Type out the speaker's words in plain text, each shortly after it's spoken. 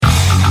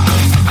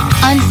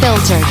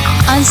Unfiltered,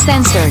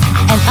 uncensored,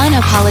 and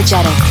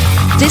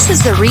unapologetic. This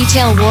is the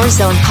Retail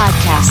Warzone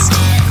podcast.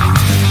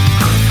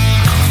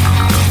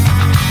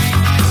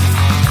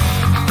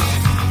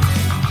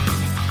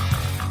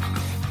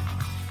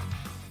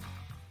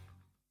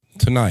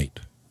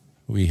 Tonight,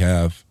 we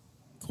have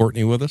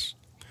Courtney with us.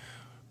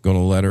 Going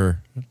to let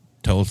her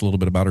tell us a little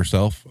bit about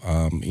herself,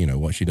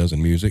 what she does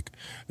in music.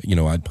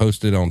 I'd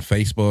posted on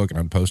Facebook and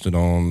I'd posted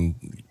on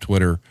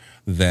Twitter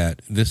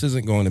that this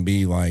isn't going to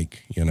be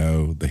like,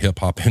 the hip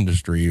hop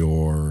industry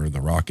or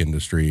the rock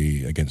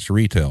industry against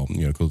retail,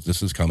 because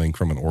this is coming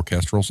from an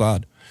orchestral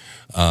side.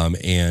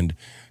 And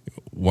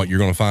what you're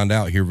going to find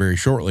out here very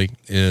shortly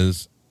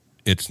is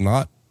it's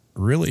not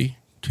really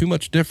too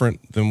much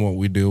different than what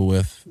we deal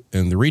with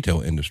in the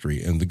retail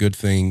industry. And the good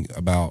thing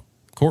about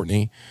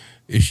Courtney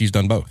is she's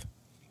done both.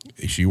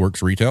 She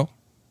works retail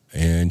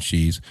and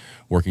she's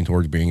working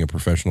towards being a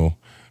professional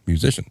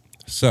musician.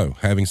 So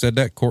having said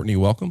that, Courtney,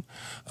 welcome.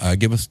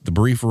 Give us the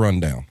brief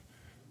rundown.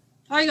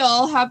 Hi,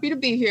 y'all. Happy to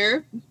be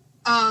here.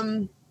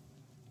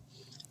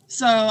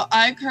 So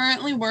I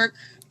currently work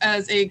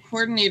as a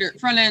coordinator,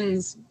 front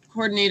ends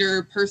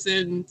coordinator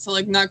person. So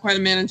like not quite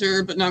a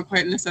manager, but not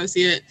quite an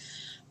associate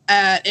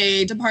at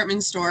a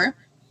department store.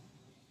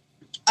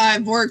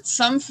 I've worked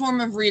some form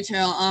of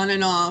retail on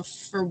and off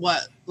for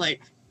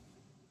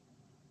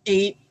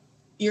 8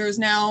 years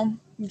now,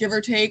 give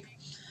or take.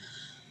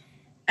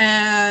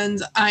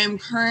 And I am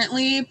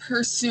currently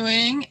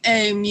pursuing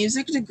a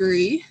music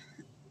degree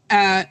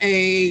at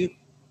a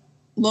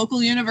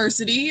local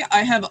university.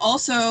 I have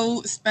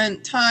also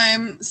spent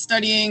time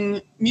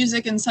studying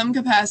music in some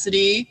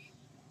capacity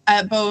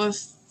at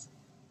both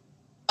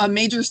a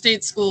major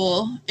state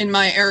school in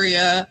my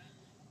area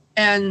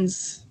and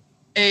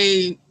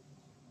a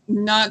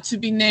not to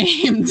be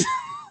named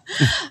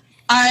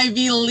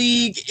Ivy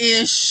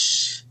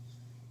League-ish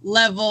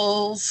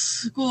level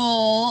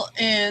school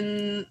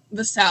in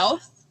the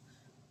South.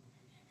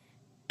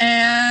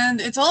 And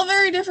it's all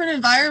very different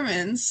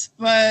environments,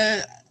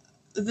 but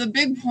the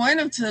big point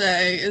of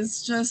today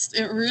is just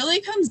it really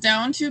comes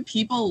down to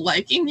people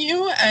liking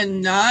you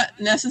and not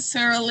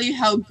necessarily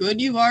how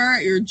good you are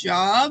at your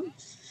job,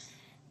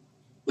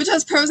 which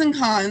has pros and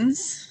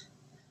cons,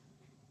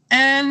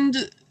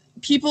 and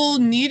people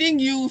needing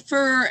you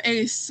for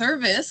a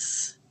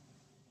service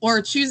or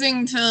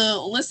choosing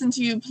to listen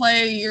to you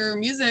play your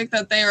music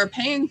that they are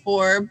paying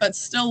for, but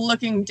still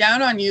looking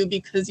down on you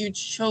because you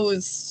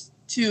chose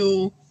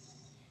to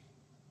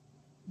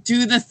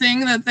do the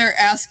thing that they're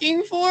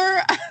asking for.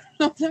 I don't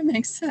know if that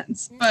makes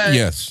sense, but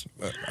yes,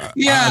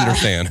 I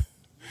understand.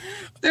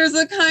 There's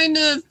a kind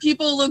of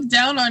people look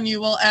down on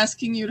you while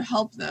asking you to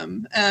help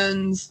them,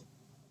 and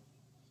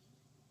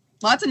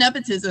lots of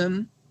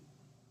nepotism.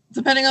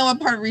 Depending on what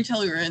part of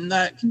retail you're in,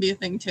 that can be a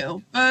thing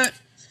too. But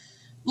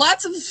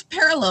lots of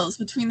parallels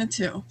between the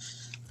two.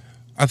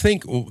 I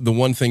think the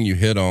one thing you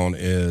hit on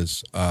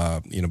is,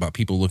 about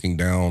people looking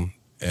down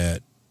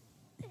at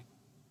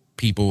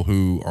people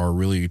who are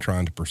really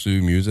trying to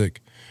pursue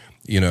music.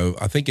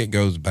 I think it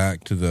goes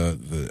back to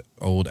the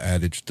old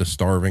adage, the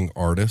starving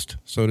artist,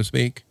 so to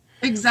speak.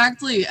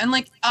 Exactly. And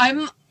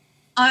I'm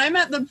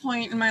at the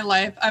point in my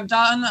life, I've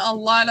done a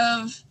lot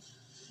of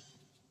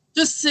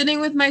just sitting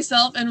with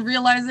myself and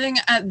realizing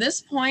at this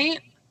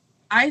point,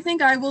 I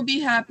think I will be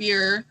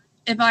happier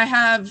if I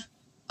have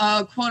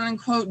a quote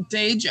unquote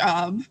day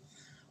job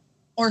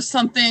or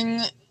something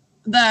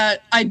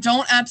that I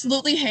don't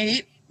absolutely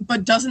hate,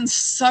 but doesn't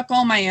suck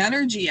all my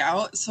energy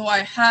out. So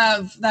I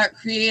have that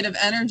creative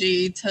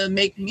energy to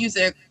make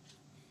music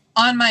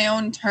on my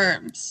own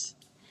terms.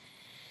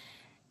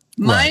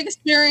 My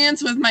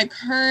experience with my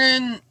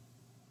current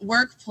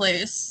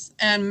workplace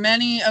and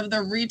many of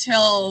the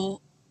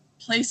retail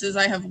places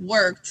I have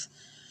worked,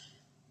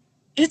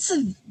 it's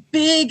a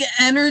big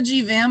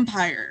energy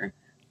vampire.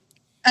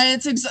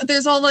 And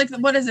there's all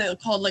what is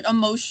it called?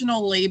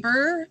 Emotional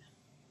labor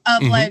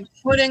of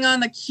putting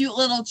on the cute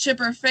little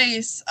chipper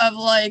face of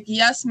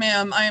yes,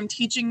 ma'am, I am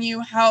teaching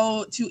you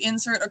how to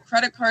insert a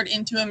credit card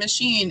into a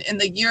machine in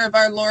the year of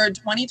our Lord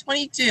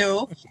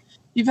 2022.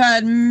 You've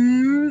had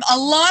a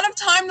lot of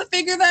time to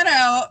figure that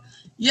out.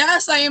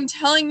 Yes, I am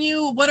telling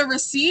you what a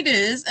receipt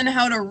is and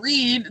how to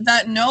read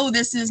that. No,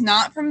 this is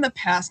not from the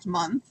past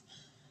month.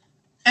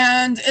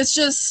 And it's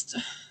just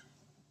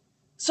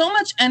so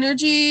much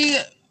energy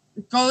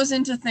goes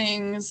into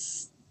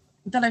things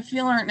that I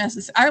feel aren't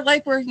necessary. I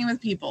like working with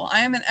people.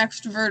 I am an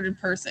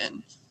extroverted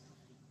person,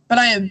 but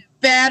I am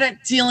bad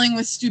at dealing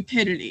with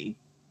stupidity.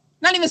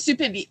 Not even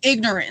stupidity,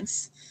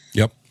 ignorance.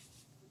 Yep.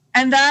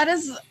 And that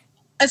is,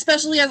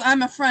 especially as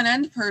I'm a front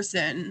end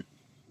person,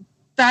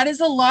 that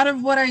is a lot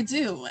of what I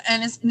do.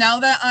 And it's now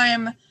that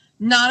I'm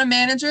not a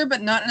manager,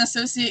 but not an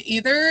associate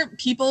either,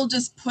 people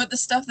just put the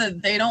stuff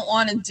that they don't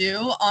want to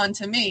do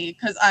onto me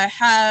because I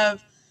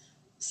have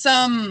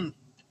some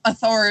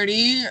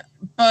authority,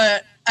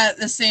 but at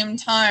the same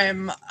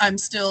time, I'm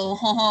still,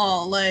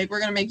 we're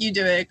going to make you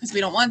do it because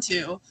we don't want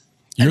to.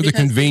 You're the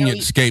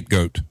convenient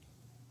scapegoat.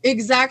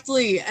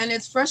 Exactly. And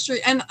it's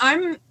frustrating.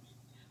 And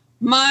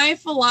my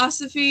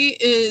philosophy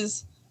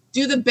is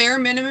do the bare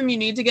minimum you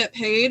need to get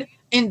paid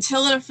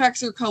until it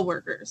affects your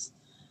coworkers.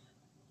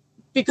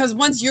 Because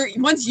once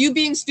you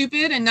being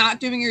stupid and not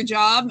doing your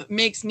job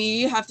makes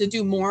me have to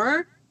do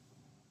more,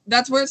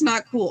 that's where it's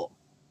not cool.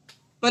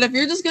 But if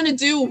you're just going to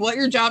do what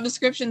your job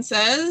description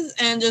says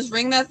and just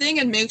ring that thing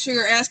and make sure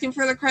you're asking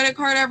for the credit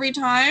card every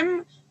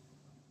time,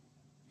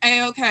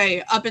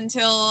 A-okay, up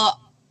until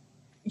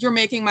you're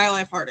making my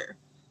life harder.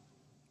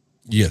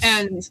 Yes.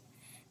 And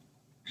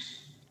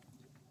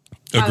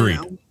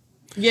agreed.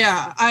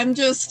 Yeah, I'm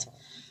just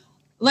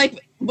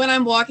like, when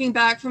I'm walking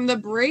back from the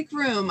break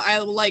room, I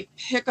like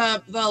pick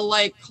up the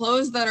like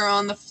clothes that are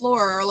on the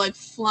floor or like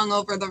flung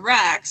over the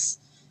racks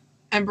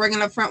and bring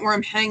it up front where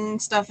I'm hanging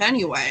stuff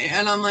anyway.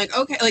 And I'm like,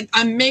 okay, like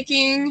I'm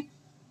making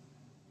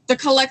the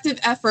collective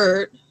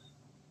effort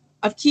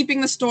of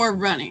keeping the store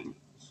running.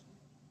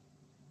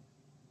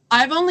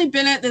 I've only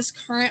been at this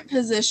current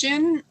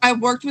position. I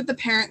worked with the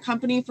parent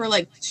company for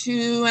like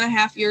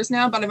 2.5 years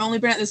now, but I've only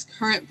been at this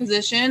current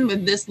position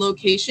with this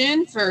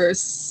location for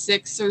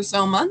 6 or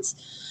so months.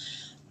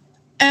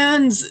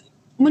 And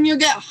when you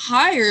get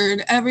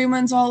hired,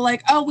 everyone's all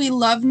like, oh, we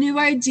love new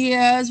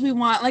ideas. We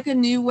want like a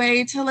new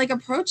way to like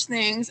approach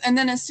things. And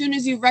then as soon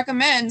as you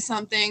recommend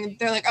something,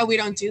 they're like, oh, we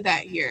don't do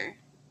that here.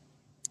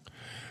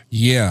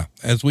 Yeah.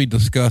 As we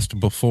discussed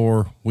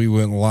before we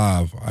went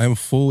live, I'm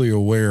fully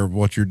aware of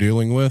what you're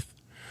dealing with.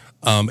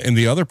 And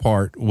the other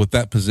part with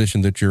that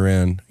position that you're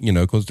in, you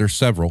know, because there's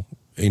several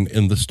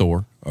in the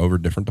store over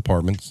different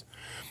departments,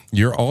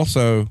 you're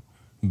also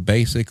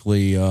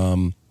basically,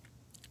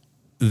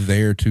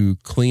 there to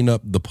clean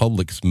up the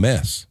public's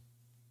mess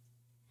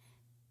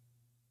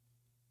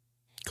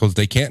because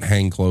they can't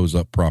hang clothes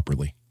up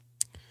properly.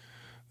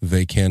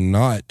 They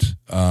cannot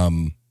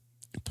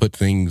put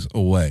things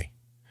away.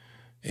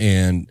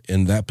 And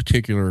in that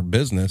particular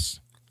business,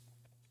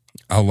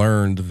 I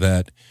learned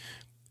that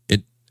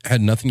it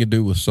had nothing to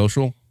do with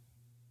social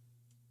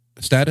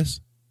status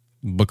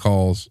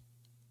because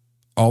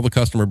all the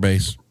customer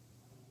base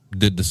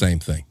did the same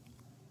thing.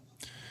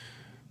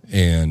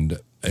 And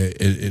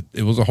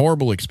it was a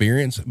horrible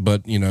experience,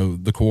 but you know,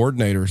 the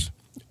coordinators,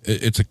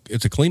 it's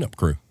a cleanup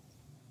crew.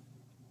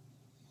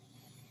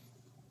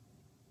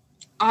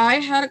 I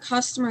had a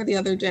customer the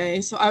other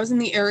day. So I was in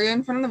the area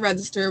in front of the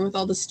register with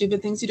all the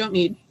stupid things you don't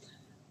need.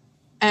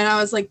 And I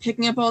was like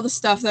picking up all the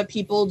stuff that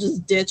people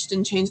just ditched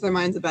and changed their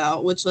minds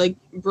about, which like,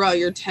 bro,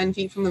 you're 10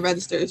 feet from the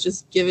register.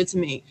 Just give it to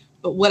me.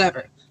 But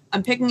whatever.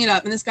 I'm picking it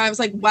up. And this guy was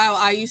like, wow,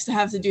 I used to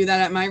have to do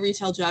that at my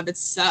retail job. It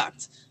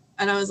sucked.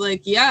 And I was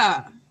like,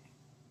 yeah.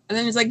 And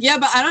then he's like, yeah,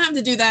 but I don't have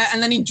to do that.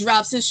 And then he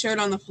drops his shirt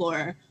on the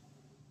floor.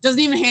 Doesn't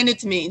even hand it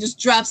to me. Just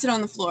drops it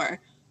on the floor.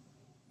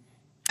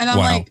 And I'm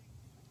like,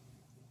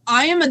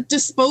 I am a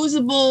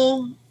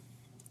disposable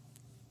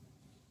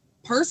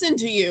person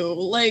to you.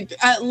 Like,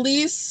 at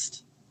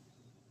least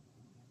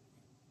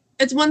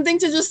it's one thing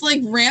to just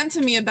like rant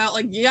to me about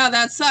like, yeah,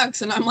 that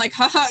sucks. And I'm like,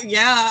 haha,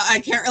 yeah, I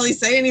can't really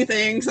say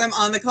anything because I'm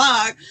on the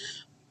clock.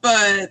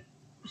 But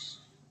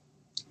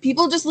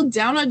people just look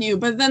down on you,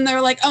 but then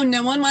they're like, oh,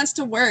 no one wants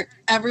to work.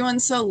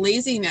 Everyone's so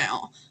lazy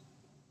now.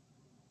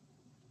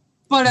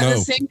 But at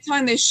the same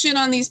time, they shit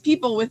on these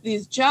people with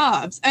these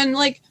jobs. And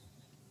like,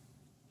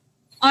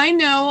 I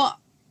know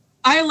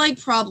I like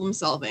problem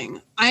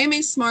solving. I am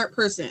a smart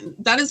person.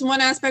 That is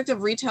one aspect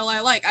of retail I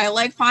like. I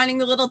like finding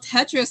the little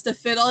Tetris to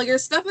fit all your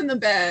stuff in the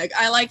bag.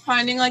 I like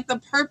finding like the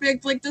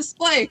perfect like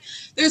display.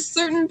 There's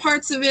certain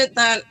parts of it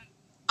that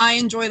I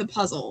enjoy the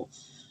puzzle.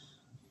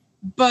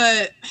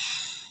 But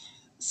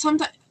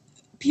sometimes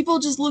people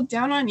just look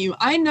down on you.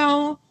 I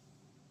know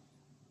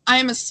I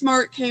am a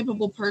smart,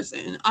 capable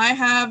person.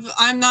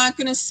 I'm not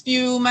going to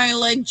spew my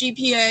like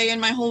GPA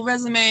and my whole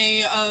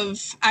resume of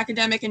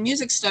academic and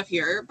music stuff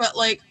here, but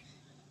like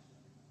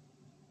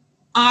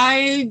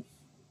I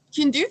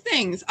can do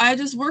things. I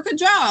just work a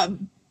job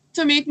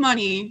to make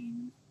money.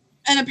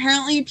 And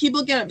apparently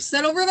people get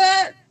upset over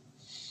that.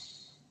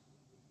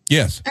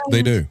 Yes,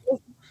 they do.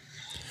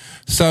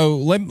 So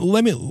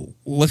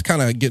let's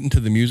kind of get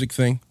into the music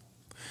thing.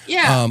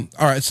 Yeah.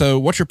 All right. So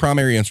what's your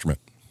primary instrument?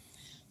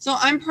 So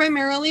I'm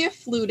primarily a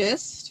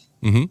flutist.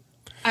 Mm-hmm.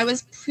 I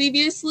was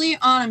previously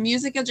on a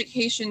music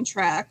education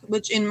track,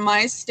 which in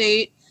my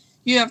state,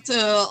 you have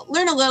to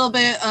learn a little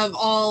bit of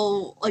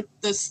all like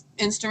the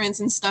instruments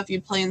and stuff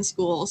you'd play in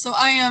school. So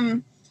I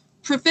am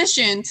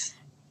proficient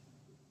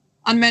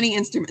on many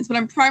instruments, but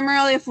I'm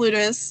primarily a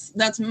flutist.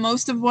 That's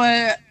most of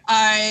what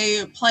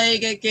I play,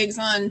 get gigs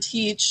on,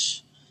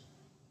 teach,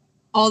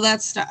 all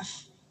that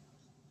stuff.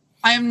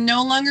 I am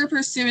no longer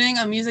pursuing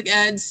a music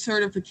ed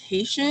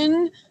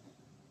certification.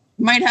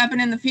 Might happen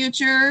in the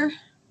future.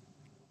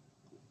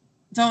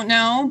 Don't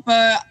know,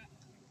 but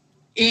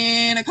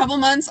in a couple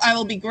months, I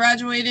will be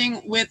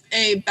graduating with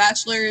a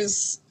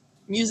bachelor's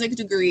music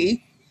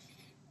degree.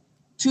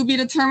 To be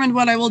determined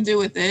what I will do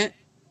with it.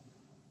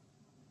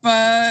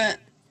 But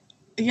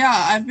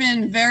yeah, I've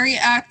been very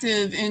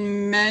active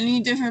in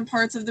many different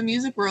parts of the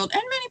music world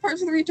and many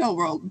parts of the retail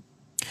world.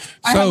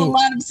 I have a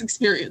lot of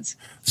experience.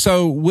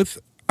 So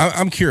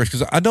I'm curious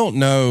because I don't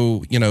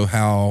know,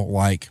 how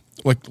like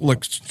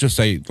let's just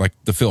say like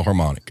the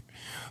Philharmonic.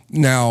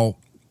 Now,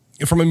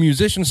 from a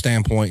musician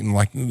standpoint, and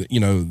like, you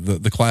know,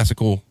 the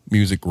classical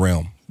music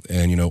realm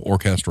and, you know,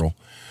 orchestral,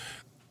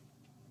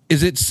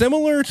 is it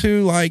similar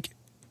to like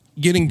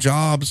getting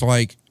jobs?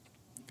 Like,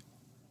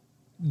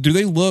 do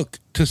they look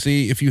to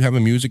see if you have a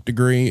music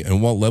degree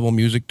and what level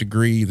music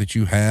degree that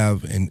you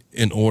have, and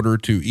in order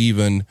to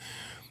even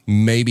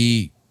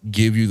maybe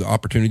give you the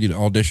opportunity to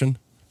audition?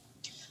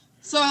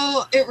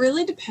 So it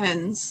really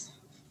depends.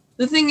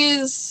 The thing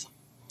is,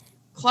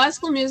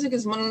 classical music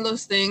is one of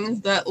those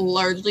things that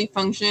largely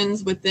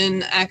functions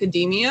within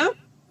academia.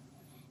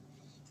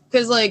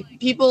 Because, like,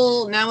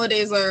 people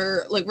nowadays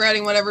are, like,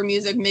 writing whatever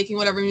music, making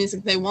whatever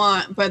music they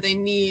want, but they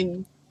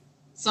need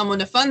someone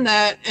to fund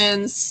that.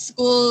 And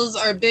schools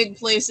are big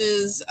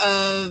places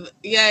of,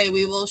 yay,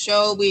 we will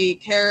show we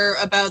care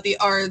about the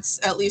arts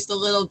at least a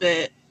little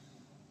bit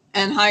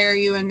and hire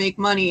you and make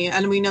money.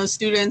 And we know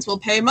students will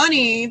pay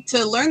money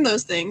to learn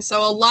those things.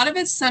 So a lot of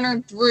it's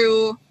centered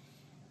through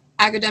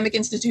academic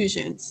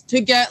institutions. To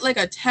get like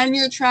a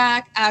tenure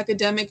track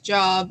academic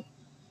job,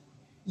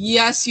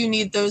 yes, you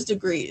need those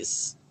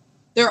degrees.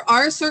 There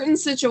are certain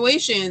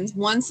situations,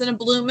 once in a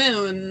blue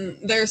moon,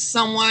 there's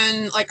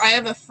someone, like I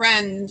have a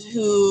friend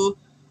who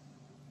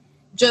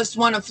just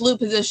won a flute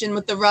position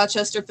with the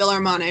Rochester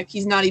Philharmonic.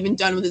 He's not even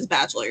done with his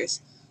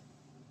bachelor's.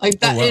 Like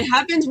that, It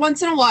happens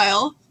once in a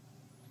while.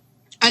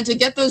 And to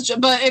get those,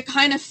 but it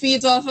kind of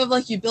feeds off of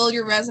like you build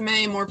your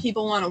resume, more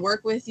people want to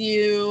work with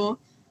you.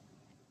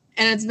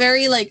 And it's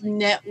very like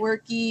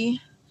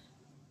networky.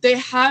 They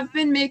have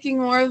been making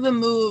more of a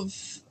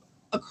move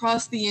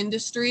across the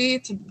industry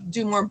to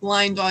do more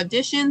blind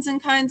auditions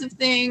and kinds of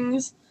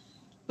things.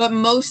 But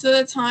most of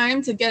the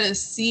time, to get a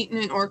seat in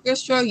an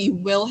orchestra, you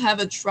will have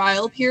a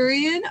trial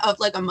period of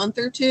like a month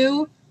or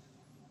two.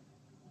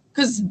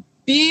 Because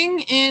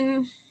being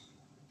in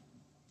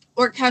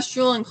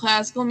orchestral and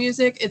classical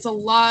music, it's a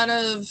lot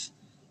of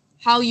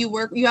how you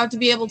work. You have to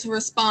be able to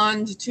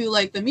respond to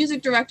like the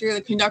music director,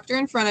 the conductor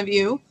in front of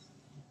you.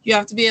 You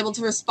have to be able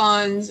to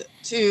respond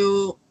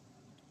to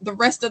the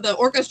rest of the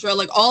orchestra,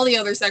 like all the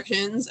other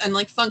sections, and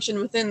like function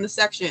within the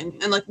section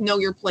and like know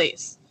your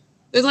place.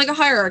 There's like a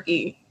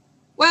hierarchy.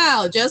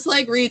 Wow, just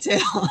like retail.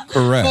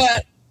 Correct.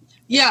 But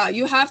yeah,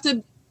 you have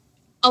to,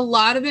 a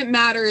lot of it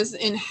matters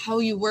in how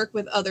you work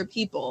with other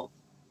people.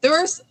 There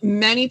are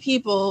many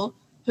people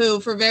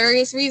who, for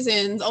various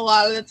reasons, a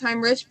lot of the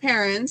time rich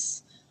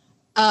parents,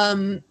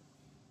 are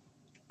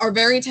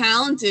very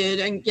talented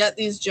and get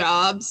these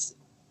jobs,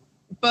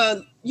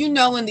 but you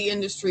know in the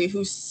industry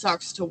who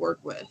sucks to work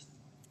with.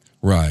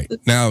 Right.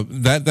 Now,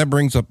 that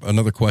brings up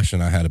another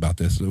question I had about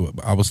this.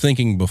 I was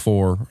thinking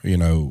before, you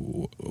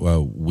know,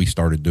 we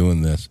started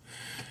doing this.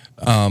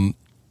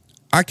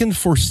 I can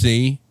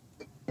foresee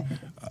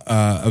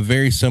a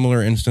very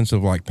similar instance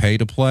of like pay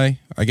to play,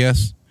 I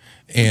guess.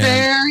 And,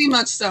 very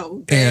much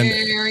so.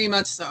 Very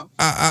much so.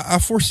 I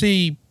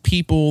foresee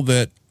people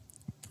that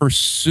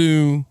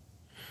pursue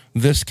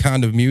this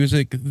kind of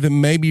music that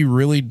maybe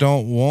really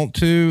don't want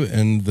to,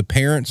 and the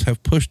parents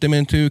have pushed them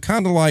into,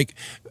 kind of like,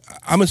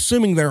 I'm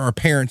assuming there are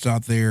parents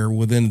out there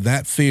within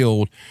that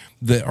field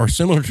that are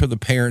similar to the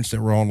parents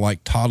that were on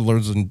like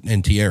Toddlers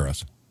and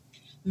Tiaras.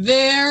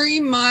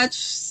 Very much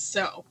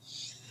so.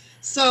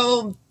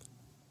 So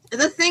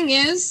the thing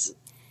is,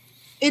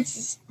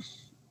 it's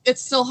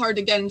still hard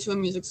to get into a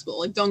music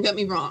school. Like, don't get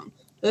me wrong.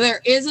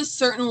 There is a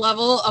certain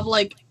level of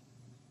like,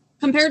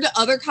 compared to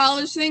other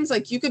college things,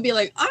 like you could be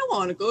like, I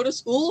want to go to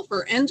school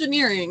for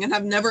engineering and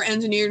have never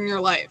engineered in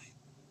your life.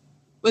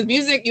 With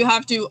music, you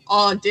have to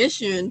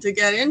audition to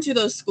get into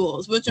those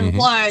schools, which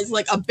implies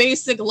like a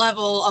basic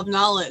level of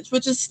knowledge,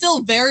 which is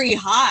still very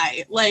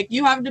high. Like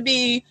you have to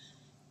be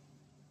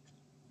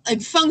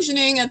like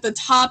functioning at the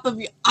top of,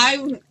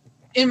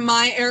 in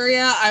my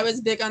area, I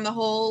was big on the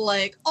whole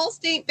like all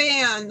state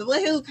band,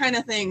 woohoo kind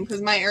of thing,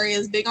 because my area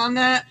is big on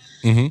that.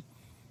 Mm-hmm.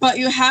 But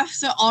you have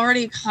to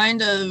already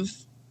kind of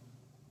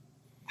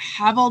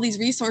have all these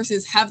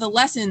resources, have the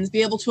lessons,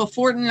 be able to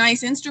afford a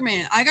nice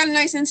instrument. I got a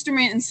nice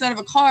instrument instead of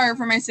a car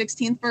for my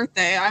 16th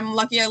birthday. I'm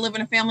lucky I live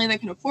in a family that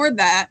can afford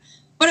that,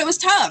 but it was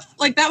tough.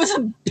 Like that was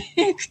a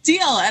big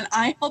deal, and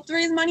I helped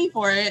raise money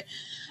for it.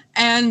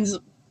 And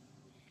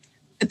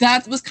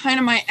that was kind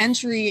of my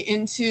entry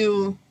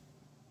into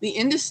the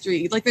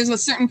industry. Like there's a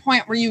certain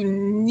point where you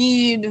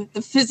need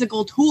the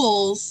physical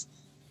tools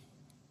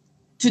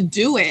to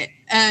do it.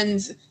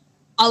 And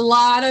a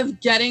lot of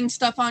getting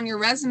stuff on your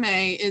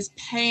resume is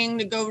paying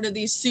to go to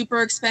these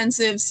super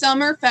expensive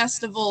summer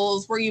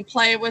festivals where you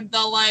play with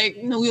the like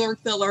New York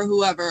Phil or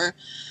whoever,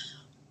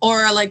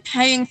 or like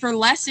paying for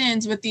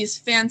lessons with these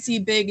fancy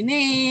big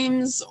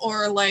names,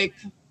 or like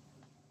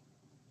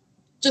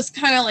just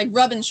kind of like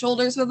rubbing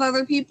shoulders with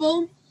other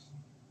people.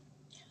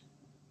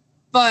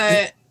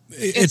 But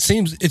it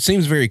seems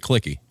very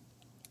cliquey.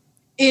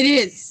 It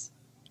is.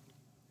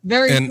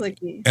 Very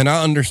clicky. And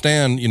I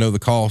understand, you know, the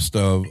cost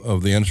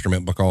of the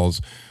instrument, because,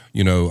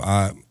 you know,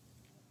 I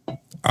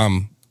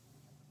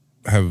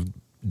have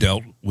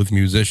dealt with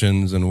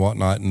musicians and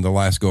whatnot. And the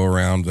last go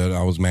around that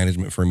I was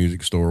management for a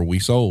music store, we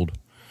sold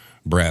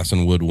brass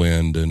and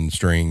woodwind and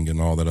string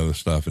and all that other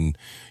stuff. And,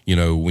 you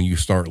know, when you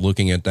start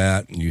looking at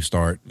that and you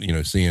start, you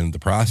know, seeing the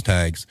price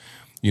tags,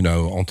 you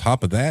know, on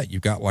top of that,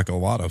 you've got like a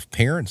lot of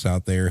parents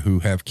out there who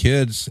have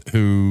kids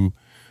who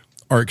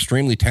are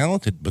extremely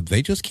talented, but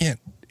they just can't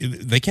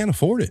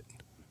afford it.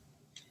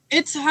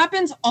 It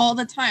happens all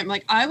the time.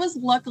 Like, I was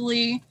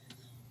luckily,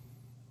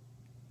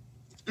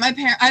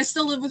 I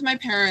still live with my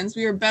parents.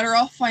 We were better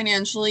off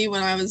financially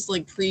when I was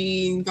like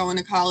going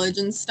to college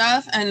and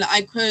stuff. And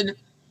I could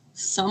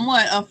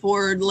somewhat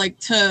afford like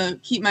to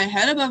keep my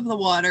head above the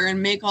water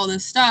and make all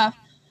this stuff.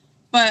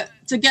 But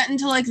to get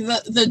into like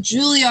the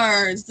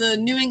Juilliards, the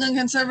New England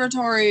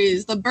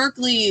Conservatories, the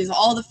Berkeleys,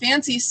 all the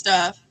fancy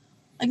stuff,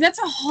 like that's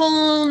a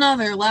whole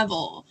nother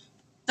level.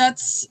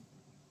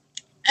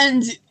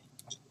 And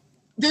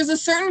there's a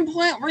certain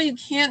point where you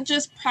can't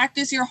just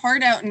practice your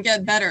heart out and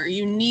get better.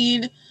 You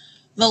need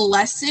the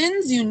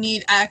lessons, you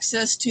need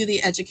access to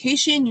the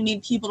education, you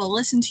need people to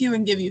listen to you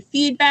and give you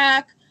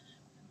feedback.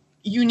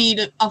 You need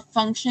a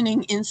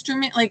functioning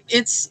instrument. Like,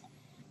 it's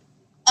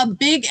a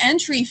big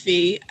entry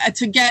fee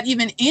to get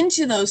even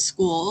into those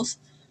schools.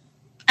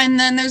 And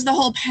then there's the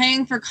whole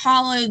paying for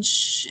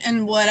college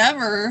and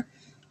whatever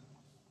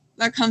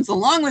that comes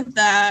along with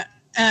that.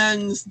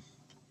 And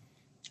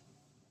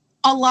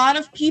a lot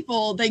of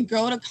people, they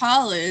go to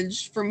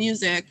college for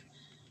music,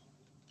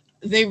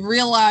 they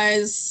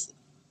realize,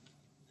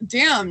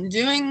 damn,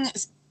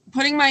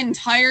 putting my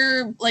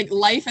entire like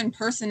life and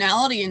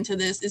personality into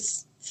this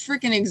is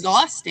freaking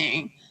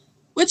exhausting,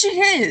 which it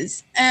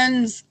is.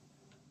 And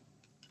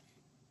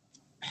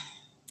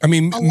I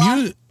mean,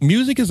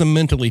 music is a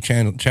mentally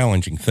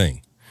challenging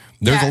thing.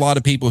 There's a lot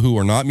of people who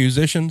are not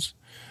musicians.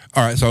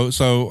 All right,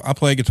 so I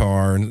play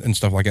guitar and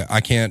stuff like that.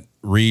 I can't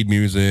read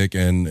music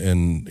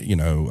and you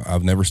know,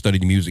 I've never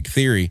studied music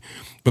theory,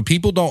 but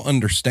people don't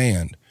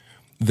understand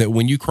that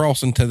when you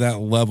cross into that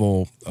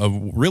level of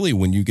really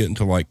when you get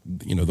into like,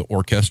 you know, the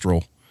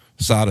orchestral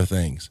side of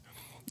things,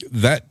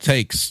 that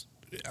takes,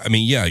 I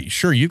mean, yeah,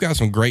 sure, you've got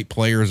some great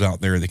players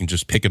out there that can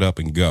just pick it up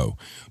and go.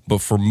 But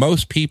for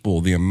most people,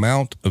 the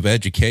amount of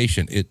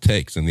education it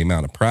takes and the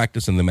amount of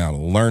practice and the amount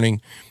of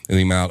learning and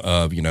the amount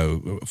of, you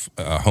know,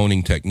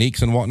 honing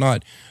techniques and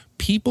whatnot,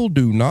 people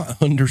do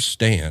not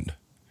understand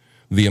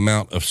the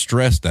amount of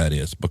stress that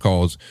is,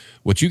 because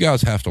what you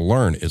guys have to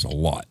learn is a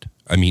lot.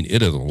 I mean,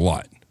 it is a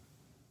lot.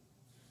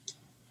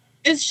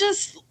 It's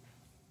just,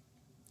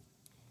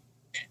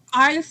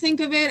 I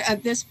think of it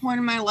at this point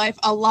in my life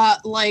a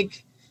lot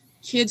like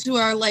kids who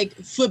are like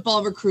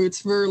football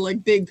recruits for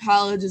like big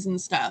colleges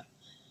and stuff.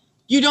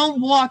 You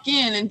don't walk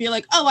in and be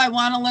like, oh, I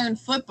want to learn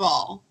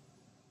football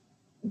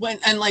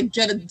and like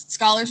get a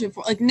scholarship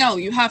for, like, no,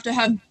 you have to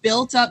have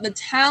built up the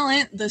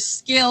talent, the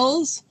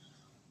skills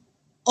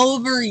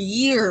over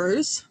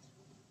years.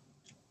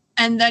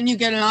 And then you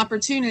get an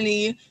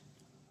opportunity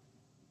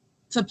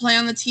to play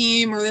on the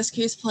team, or this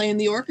case, play in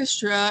the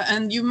orchestra.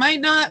 And you might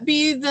not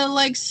be the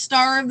like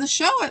star of the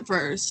show at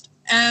first.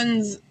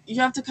 And you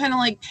have to kind of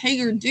like pay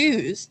your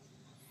dues.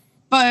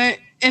 But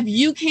if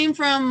you came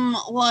from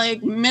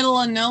like middle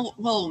of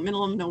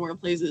nowhere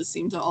places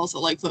seem to also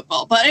like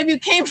football. But if you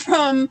came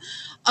from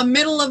a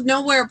middle of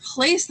nowhere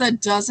place that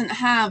doesn't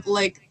have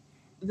like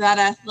that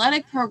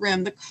athletic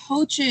program, the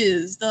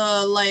coaches,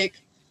 the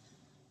like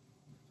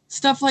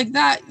stuff like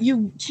that,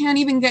 you can't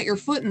even get your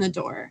foot in the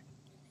door.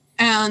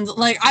 And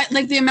like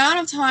the amount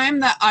of time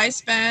that I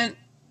spent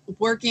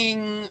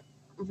working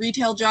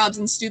retail jobs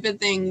and stupid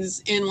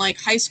things in like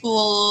high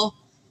school,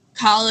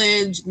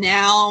 college,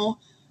 now,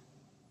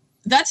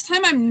 that's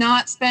time I'm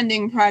not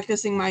spending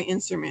practicing my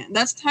instrument.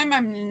 That's time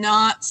I'm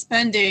not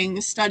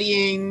spending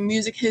studying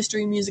music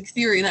history, music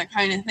theory, that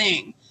kind of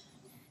thing.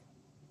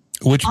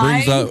 Which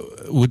brings up,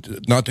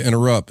 not to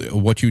interrupt,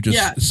 what you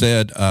just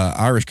said,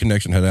 Irish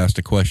Connection had asked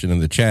a question in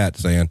the chat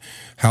saying,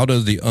 how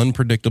does the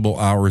unpredictable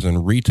hours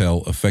in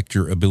retail affect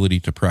your ability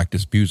to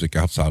practice music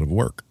outside of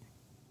work?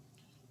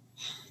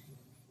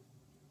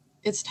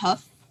 It's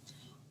tough.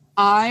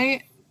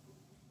 I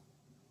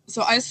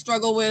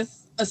struggle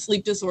with a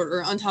sleep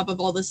disorder on top of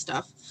all this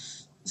stuff.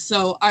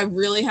 So I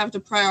really have to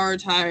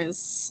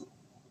prioritize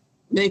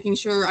making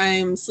sure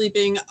I'm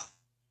sleeping.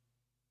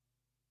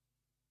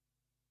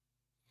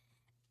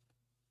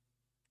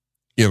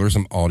 Yeah, there's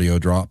some audio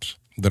drops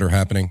that are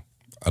happening.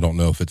 I don't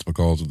know if it's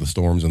because of the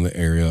storms in the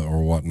area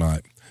or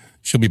whatnot.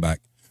 She'll be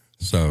back.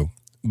 So,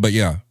 but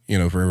yeah, you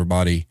know, for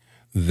everybody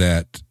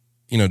that,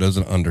 you know,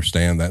 doesn't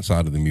understand that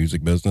side of the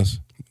music business,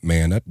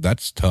 man,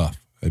 that's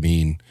tough. I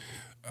mean,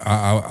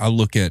 I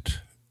look at,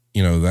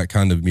 you know, that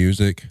kind of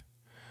music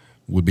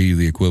would be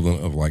the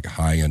equivalent of like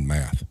high-end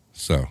math.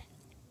 So,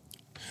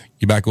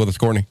 you back with us,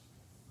 Courtney?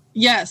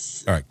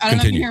 Yes. All right, I don't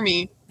know if you hear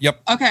me.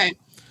 Yep. Okay.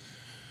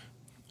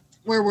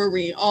 Where were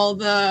we?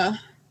 The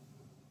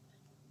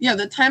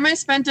time I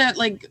spent at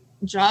like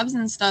jobs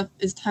and stuff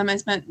is time I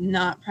spent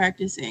not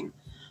practicing.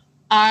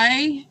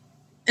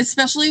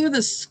 Especially with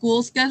a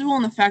school schedule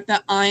and the fact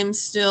that I'm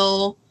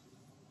still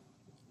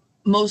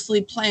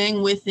mostly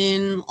playing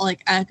within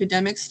like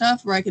academic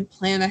stuff where I could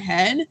plan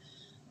ahead,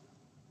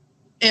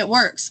 it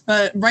works.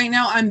 But right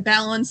now I'm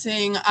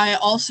balancing. I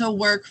also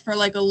work for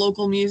like a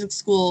local music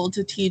school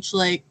to teach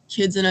like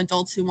kids and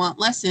adults who want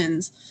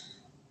lessons.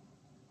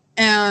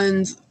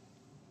 And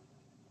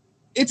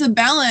it's a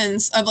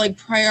balance of like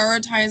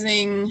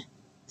prioritizing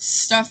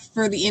stuff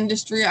for the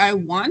industry I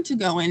want to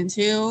go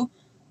into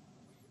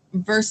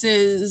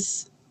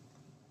versus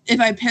if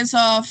I piss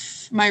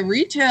off my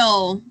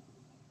retail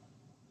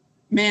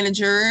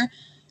manager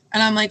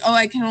and I'm like, oh,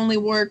 I can only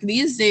work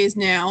these days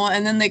now,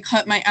 and then they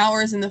cut my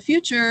hours in the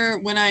future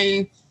when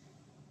I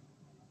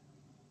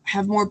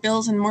have more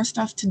bills and more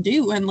stuff to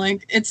do. And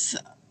like, it's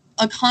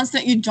a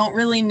constant, you don't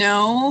really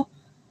know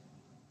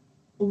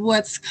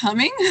what's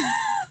coming.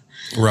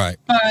 Right.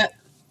 But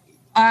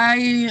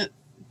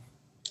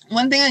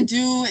one thing I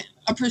do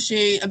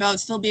appreciate about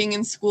still being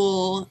in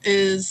school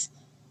is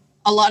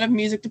a lot of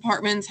music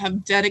departments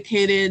have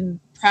dedicated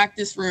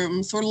practice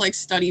rooms, sort of like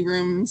study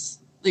rooms,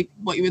 like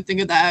what you would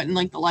think of that in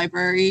like the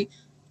library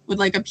with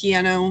like a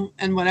piano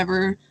and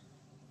whatever.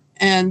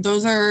 And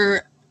those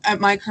are at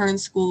my current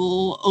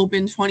school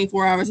open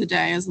 24 hours a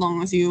day as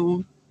long as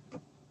you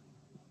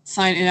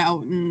sign it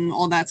out and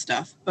all that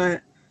stuff.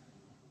 But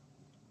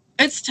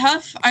it's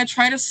tough. I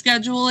try to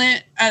schedule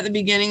it at the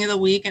beginning of the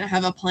week and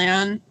have a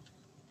plan.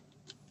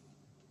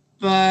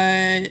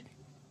 But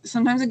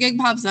sometimes a gig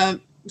pops up.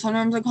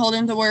 Sometimes I called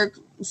into work.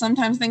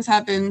 Sometimes things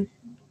happen.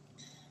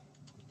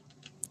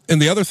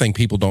 And the other thing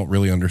people don't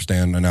really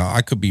understand, and now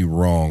I could be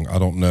wrong, I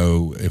don't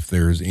know if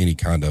there's any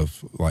kind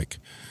of like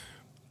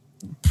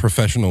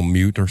professional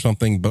mute or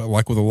something, but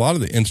like with a lot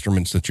of the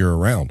instruments that you're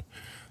around,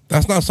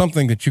 that's not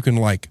something that you can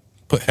like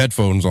put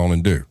headphones on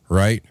and do,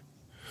 right?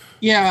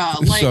 Yeah,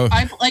 like So,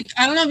 I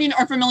don't know if you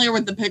are familiar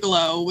with the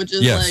piccolo, which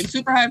is Yes. like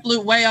super high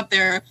flute way up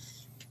there.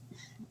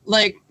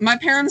 Like my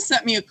parents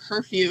set me a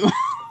curfew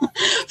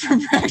for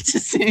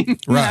practicing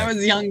when I Right.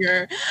 was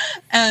younger,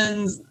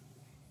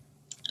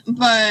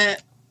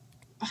 but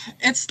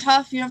it's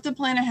tough. You have to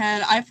plan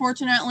ahead. I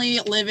fortunately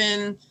live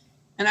in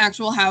an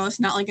actual house,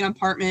 not like an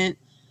apartment.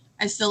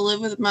 I still live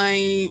with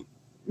my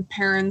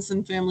parents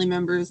and family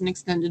members and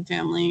extended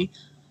family,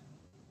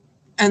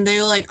 and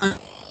they like.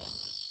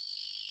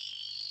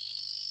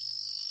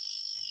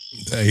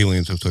 The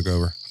aliens have took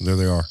over. There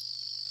they are.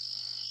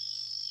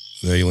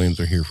 The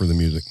aliens are here for the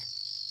music.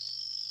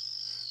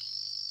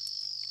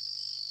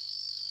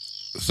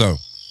 So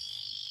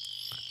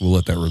we'll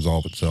let that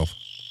resolve itself.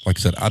 Like I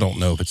said, I don't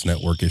know if it's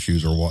network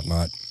issues or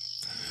whatnot,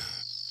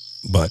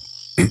 but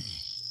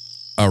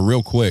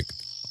real quick,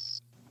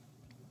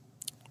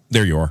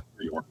 there you are.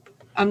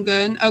 I'm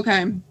good.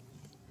 Okay.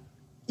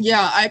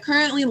 Yeah, I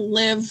currently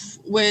live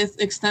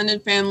with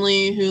extended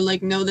family who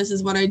like know this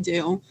is what I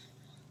do.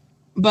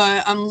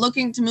 But I'm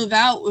looking to move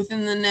out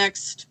within the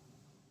next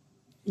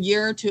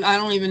year or two. I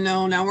don't even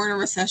know. Now we're in a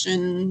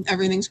recession.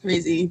 Everything's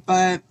crazy.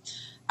 But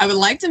I would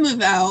like to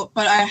move out,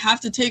 but I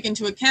have to take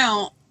into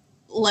account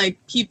like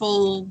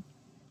people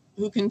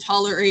who can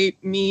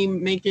tolerate me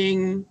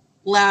making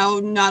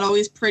loud, not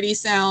always pretty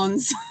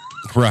sounds.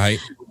 Right.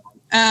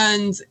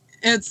 And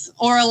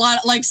or a lot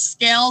of like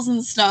scales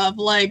and stuff.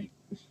 Like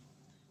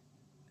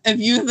if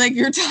you think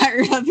you're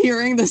tired of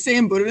hearing the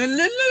same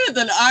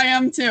then I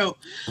am too.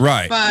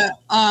 Right. But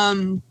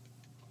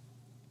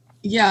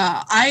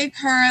yeah,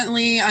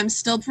 I'm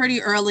still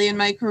pretty early in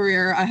my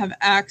career. I have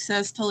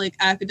access to like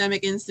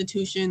academic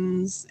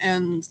institutions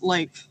and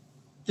like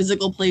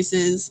physical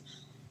places,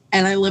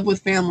 and I live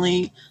with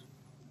family.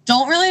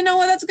 Don't really know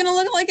what that's going to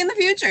look like in the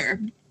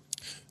future.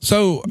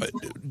 So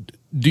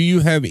do you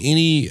have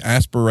any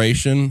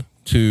aspiration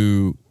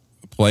to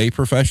play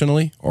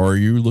professionally, or are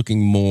you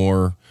looking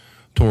more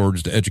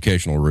towards the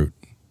educational route?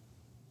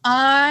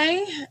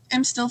 I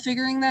am still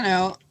figuring that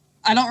out.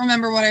 I don't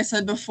remember what I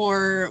said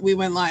before we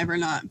went live or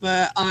not,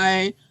 but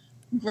I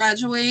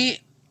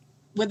graduate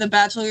with a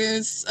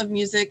bachelor's of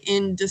music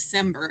in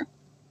December.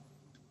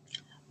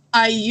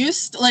 I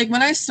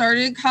when I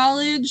started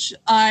college,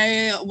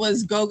 I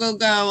was go.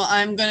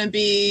 I'm going to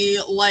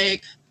be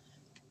like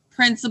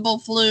principal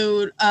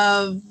flute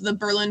of the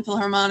Berlin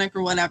Philharmonic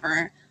or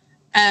whatever.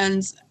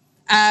 And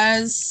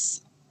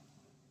as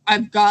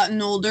I've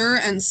gotten older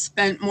and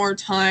spent more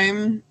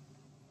time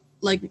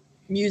like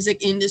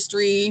music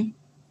industry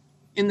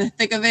in the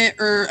thick of it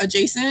or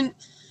adjacent,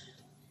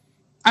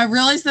 I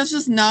realized that's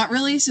just not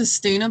really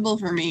sustainable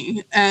for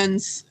me. And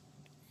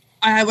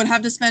I would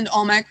have to spend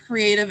all my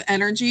creative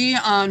energy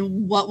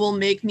on what will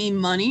make me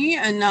money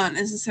and not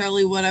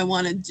necessarily what I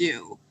want to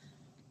do.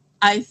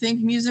 I think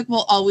music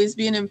will always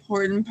be an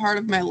important part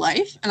of my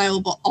life, and I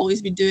will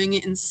always be doing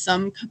it in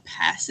some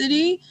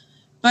capacity.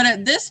 But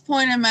at this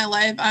point in my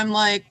life, I'm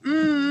like,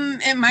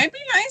 it might be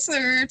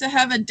nicer to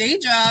have a day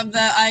job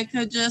that I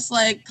could just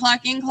like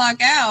clock in, clock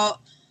out,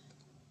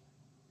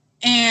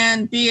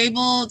 and be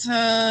able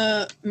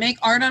to make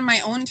art on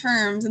my own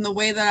terms in the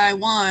way that I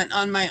want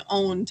on my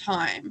own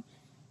time.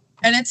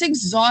 And it's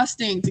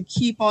exhausting to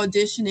keep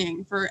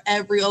auditioning for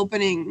every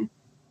opening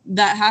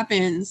that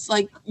happens.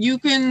 Like, you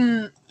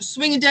can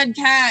swing a dead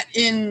cat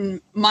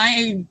in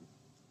my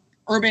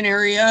urban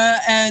area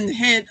and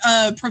hit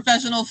a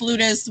professional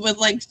flutist with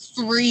like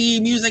 3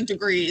 music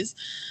degrees.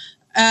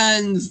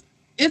 And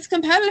it's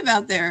competitive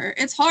out there.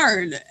 It's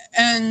hard.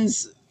 And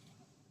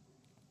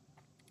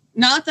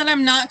not that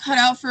I'm not cut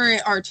out for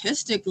it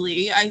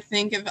artistically. I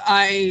think if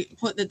I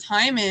put the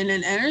time in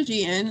and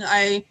energy in,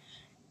 I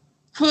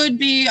could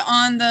be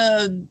on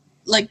the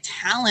like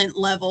talent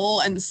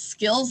level and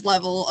skills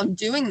level of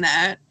doing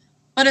that.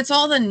 But it's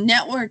all the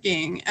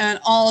networking and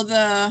all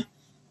the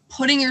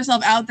putting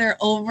yourself out there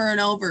over and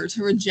over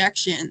to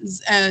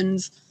rejections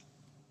and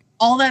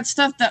all that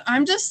stuff that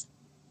I'm just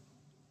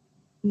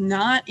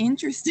not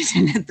interested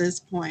in at this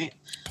point.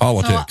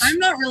 Politics. So I'm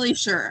not really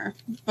sure,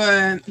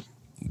 but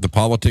the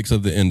politics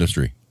of the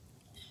industry.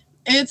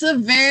 It's a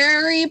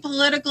very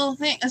political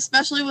thing,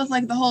 especially with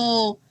like the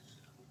whole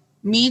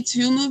Me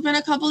Too movement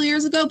a couple of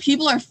years ago.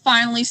 People are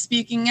finally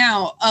speaking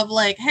out of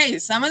like, hey,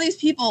 some of these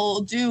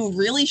people do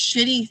really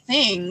shitty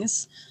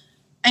things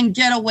and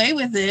get away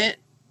with it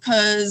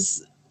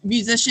because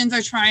musicians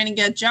are trying to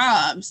get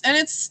jobs. And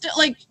it's still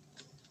like,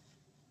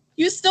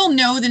 you still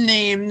know the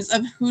names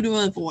of who to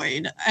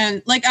avoid.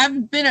 And like,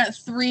 I've been at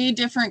 3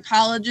 different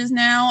colleges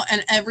now,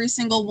 and every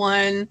single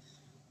one,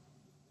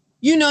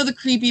 you know, the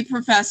creepy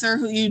professor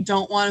who you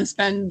don't want to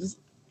spend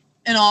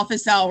an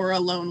office hour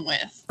alone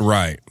with.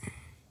 Right.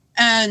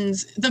 And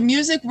the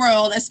music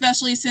world,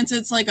 especially since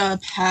it's like a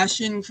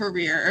passion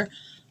career,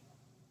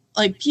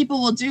 like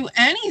people will do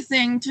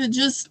anything to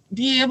just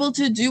be able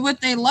to do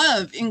what they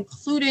love,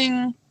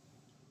 including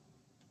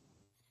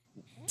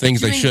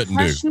things they shouldn't do.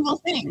 Questionable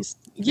things.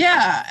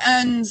 Yeah.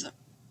 And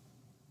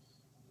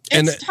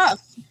it's tough.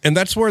 And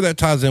that's where that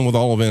ties in with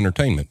all of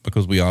entertainment,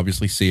 because we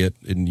obviously see it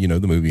in, you know,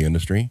 the movie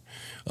industry.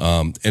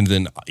 And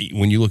then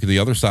when you look at the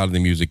other side of the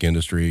music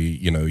industry,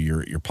 you know,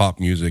 your pop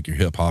music, your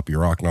hip hop,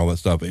 your rock and all that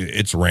stuff,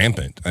 it's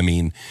rampant. I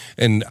mean,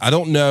 and I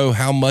don't know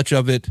how much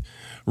of it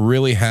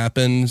really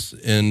happens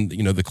in,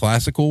 you know, the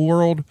classical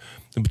world,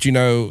 but, you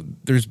know,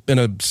 there's been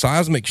a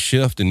seismic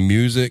shift in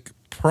music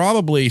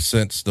probably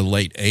since the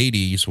late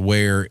 80s,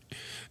 where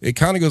it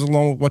kind of goes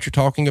along with what you're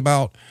talking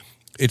about.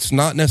 It's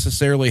not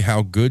necessarily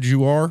how good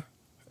you are.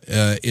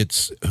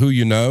 It's who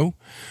you know.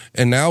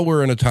 And now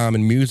we're in a time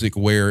in music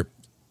where,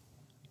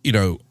 you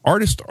know,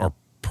 artists are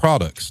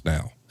products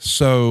now.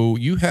 So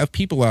you have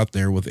people out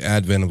there with the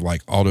advent of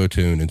like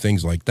auto-tune and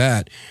things like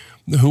that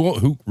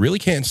who really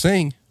can't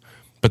sing,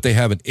 but they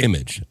have an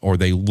image or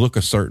they look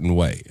a certain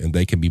way and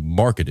they can be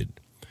marketed.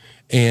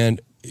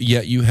 And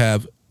yet you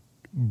have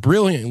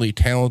brilliantly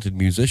talented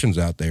musicians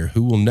out there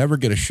who will never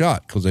get a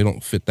shot because they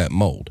don't fit that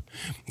mold.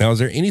 Now, is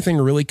there anything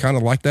really kind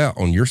of like that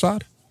on your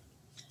side?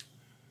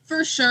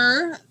 For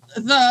sure.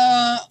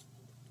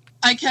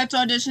 I kept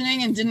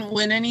auditioning and didn't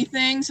win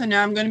anything, so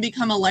now I'm going to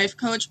become a life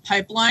coach.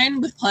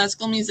 Pipeline with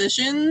classical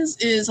musicians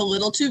is a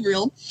little too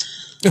real.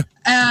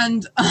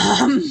 And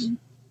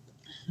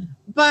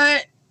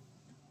but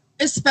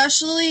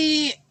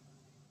especially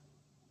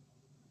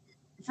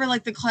for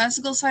like the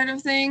classical side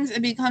of things,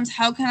 it becomes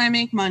how can I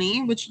make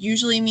money, which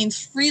usually means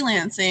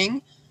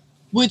freelancing,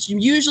 which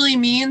usually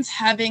means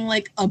having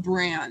like a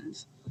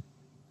brand.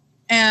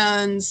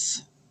 And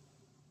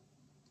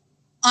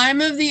I'm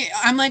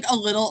like a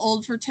little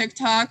old for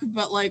TikTok,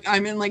 but like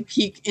I'm in like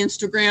peak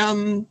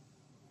Instagram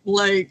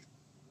like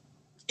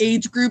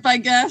age group, I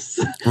guess.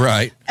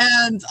 Right.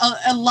 And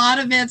a lot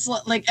of it's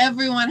like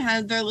everyone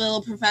has their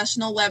little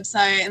professional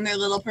website and their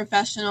little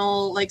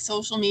professional like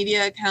social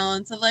media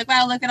accounts of like,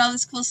 wow, look at all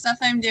this cool stuff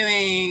I'm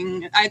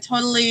doing. I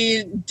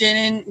totally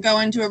didn't go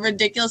into a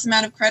ridiculous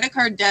amount of credit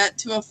card debt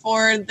to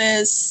afford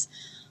this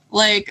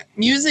like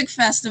music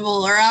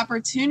festival or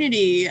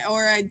opportunity,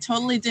 or I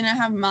totally didn't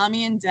have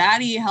mommy and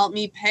daddy help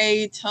me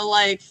pay to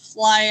like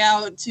fly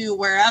out to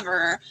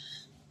wherever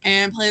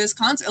and play this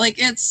concert. Like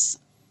there's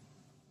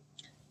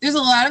a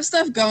lot of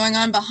stuff going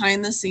on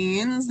behind the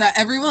scenes that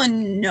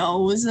everyone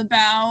knows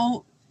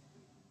about,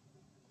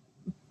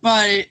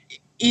 but it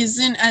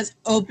isn't as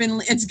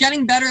openly, it's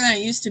getting better than it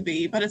used to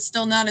be, but it's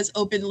still not as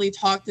openly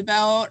talked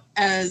about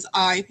as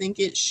I think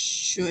it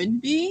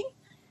should be.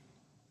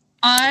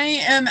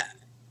 I am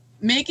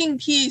making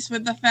peace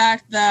with the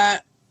fact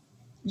that,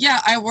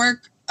 yeah, I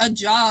work a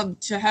job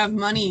to have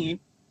money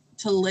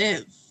to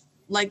live.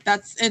 Like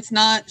it's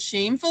not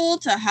shameful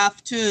to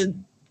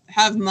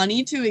have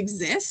money to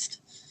exist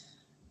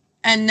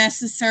and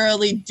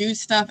necessarily do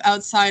stuff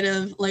outside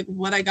of like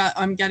what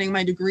I'm getting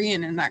my degree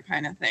in and that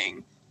kind of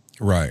thing.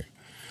 Right.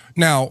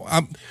 Now,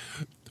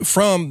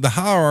 from the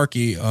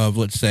hierarchy of,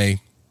 let's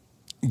say,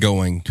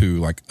 going to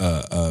like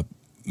a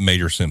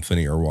major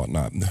symphony or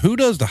whatnot, who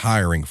does the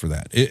hiring for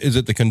that? Is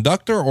it the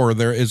conductor, or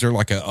is there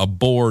like a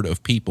board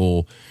of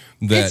people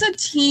that... It's a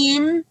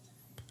team.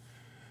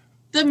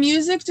 The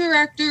music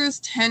directors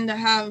tend to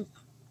have,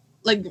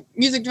 like,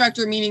 music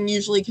director meaning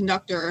usually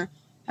conductor,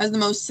 has the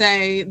most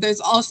say. There's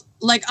also,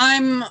 like,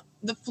 I'm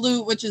the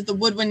flute, which is a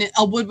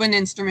woodwind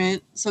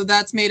instrument. So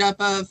that's made up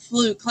of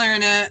flute,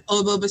 clarinet,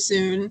 oboe,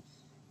 bassoon.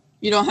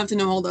 You don't have to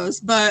know all those,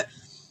 but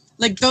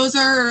like those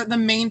are the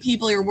main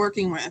people you're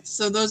working with.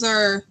 So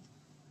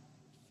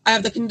I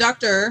have the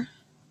conductor,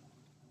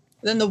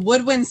 then the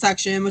woodwind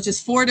section, which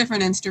is 4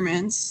 different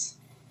instruments.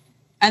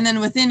 And then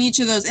within each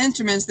of those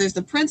instruments, there's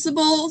the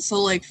principal. So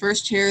like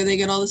first chair, they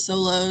get all the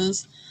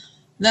solos.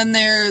 Then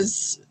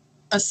there's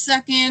a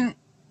second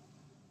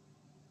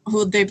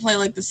who they play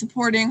like the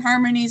supporting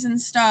harmonies and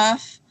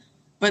stuff,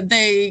 but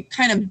they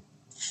kind of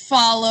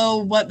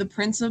follow what the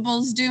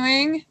principal's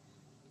doing.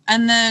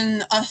 And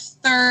then a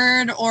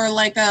third, or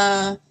like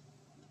the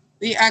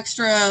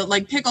extra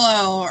like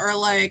piccolo, or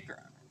like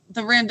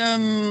the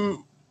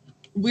random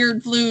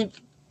weird flute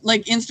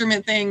like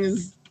instrument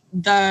things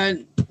that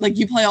like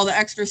you play all the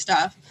extra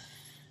stuff.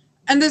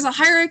 And there's a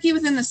hierarchy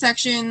within the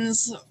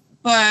sections,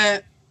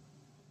 but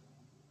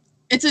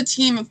it's a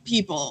team of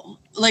people.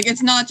 Like,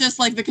 it's not just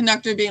like the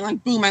conductor being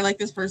like, boom, I like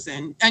this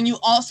person. And you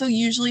also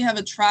usually have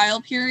a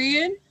trial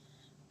period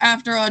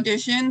after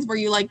auditions where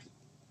you like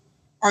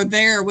are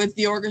there with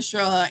the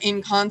orchestra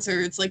in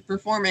concerts, like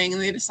performing,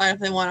 and they decide if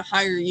they want to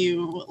hire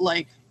you,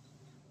 like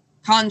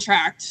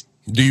contract.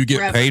 Do you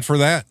get paid for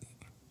that?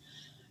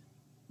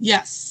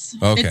 Yes.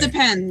 Okay. It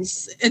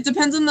depends. It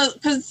depends on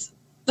because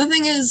the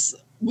thing is,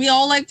 we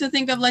all like to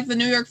think of like the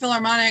New York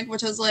Philharmonic,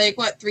 which is like,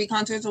 3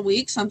 concerts a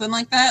week, something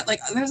like that. Like,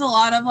 there's a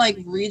lot of like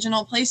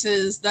regional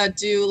places that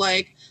do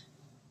like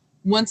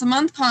once a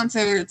month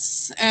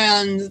concerts,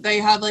 and they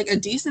have like a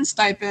decent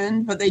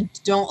stipend, but they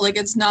don't, like,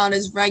 it's not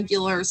as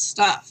regular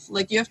stuff.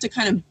 Like, you have to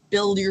kind of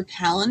build your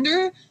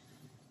calendar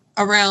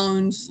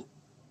around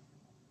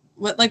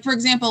what, like, for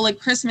example, like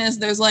Christmas,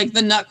 there's like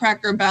the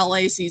Nutcracker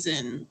ballet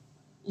season.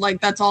 Like,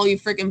 that's all you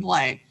freaking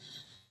play.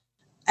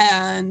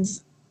 And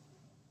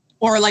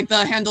or like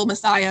the Handel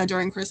Messiah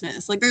during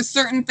Christmas. Like, there's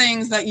certain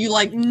things that you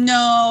like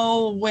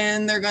know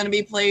when they're going to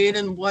be played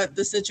and what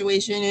the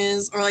situation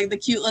is, or like the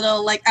cute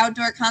little like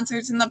outdoor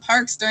concerts in the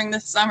parks during the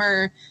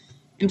summer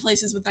in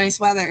places with nice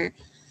weather.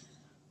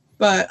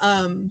 But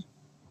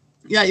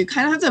yeah, you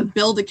kind of have to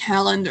build a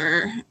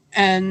calendar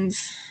and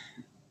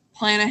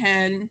plan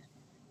ahead.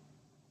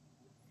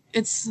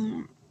 It's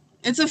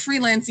a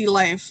freelancey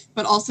life,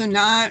 but also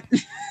not.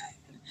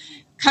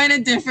 Kind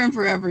of different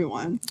for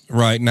everyone.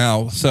 Right.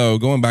 Now, so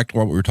going back to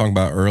what we were talking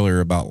about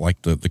earlier about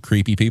like the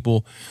creepy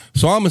people.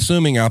 So I'm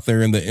assuming out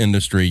there in the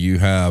industry, you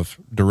have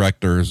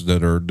directors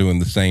that are doing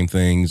the same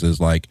things as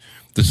like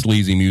the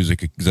sleazy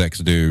music execs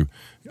do.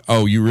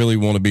 Oh, you really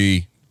want to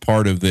be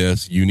part of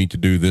this? You need to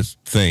do this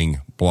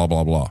thing, blah,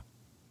 blah, blah.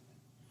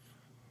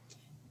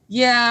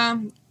 Yeah,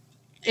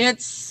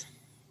 that's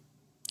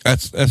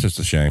just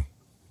a shame.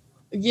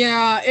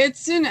 Yeah,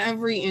 it's in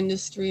every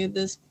industry at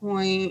this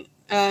point.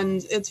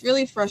 And it's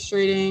really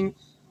frustrating,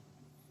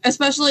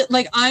 especially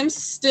like I'm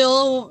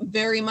still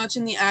very much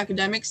in the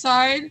academic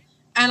side.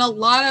 And a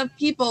lot of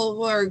people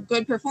who are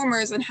good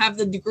performers and have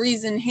the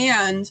degrees in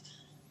hand,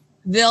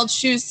 they'll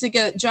choose to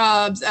get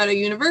jobs at a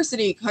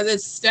university because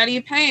it's steady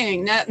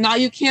paying. Now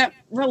you can't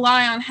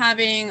rely on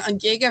having a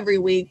gig every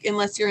week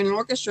unless you're in an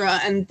orchestra.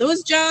 And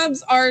those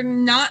jobs are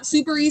not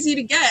super easy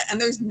to get. And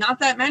there's not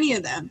that many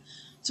of them.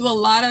 So a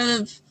lot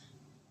of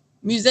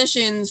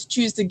musicians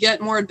choose to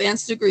get more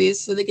advanced degrees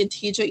so they can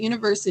teach at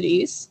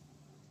universities.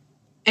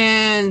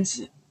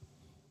 And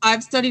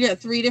I've studied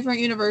at 3 different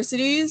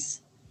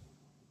universities.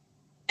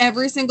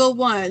 Every single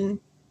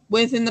one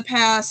within the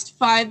past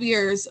 5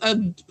 years, a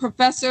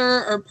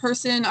professor or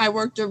person I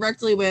worked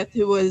directly with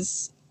who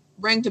was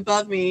ranked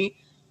above me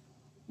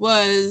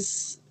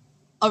was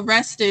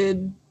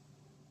arrested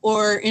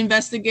or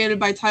investigated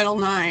by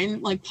Title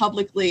IX, like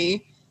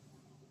publicly.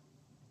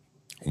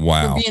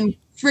 Wow. For being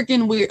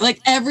freaking weird. Like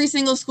every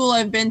single school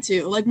I've been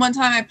to, like one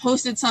time I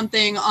posted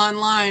something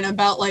online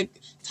about like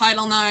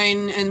Title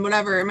IX and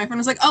whatever, and my friend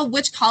was like, oh,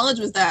 which college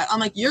was that? I'm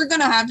like, you're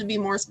gonna have to be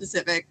more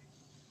specific.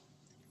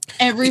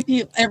 Every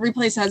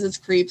place has its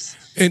creeps,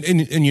 and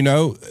you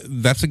know,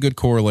 that's a good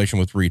correlation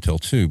with retail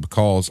too,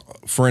 because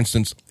for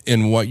instance,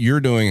 in what you're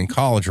doing in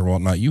college or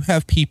whatnot, you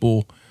have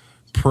people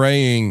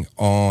preying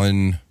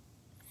on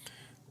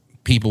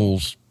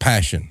people's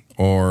passion,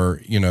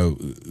 or, you know,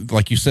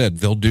 like you said,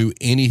 they'll do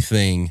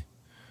anything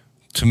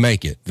to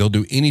make it. They'll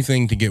do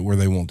anything to get where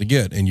they want to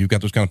get. And you've got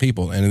those kind of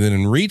people. And then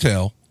in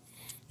retail,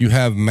 you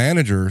have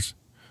managers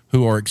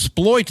who are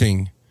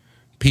exploiting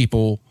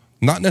people,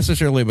 not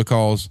necessarily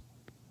because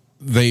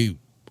they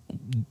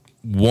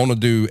want to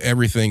do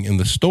everything in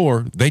the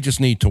store. They just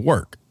need to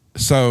work.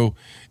 So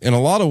in a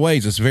lot of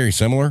ways, it's very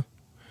similar.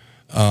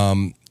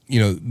 You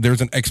know, there's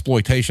an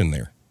exploitation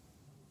there.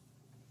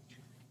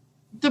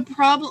 The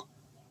problem,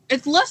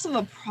 it's less of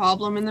a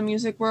problem in the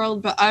music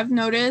world, but I've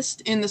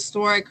noticed in the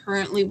store I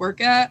currently work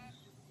at,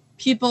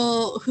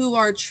 people who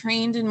are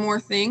trained in more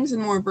things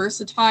and more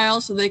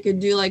versatile, so they could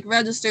do like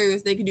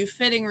registers, they could do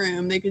fitting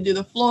room, they could do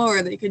the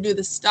floor, they could do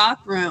the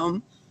stock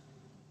room,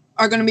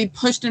 are going to be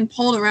pushed and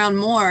pulled around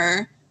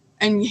more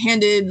and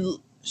handed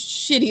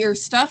shittier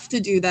stuff to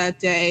do that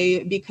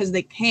day because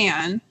they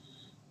can,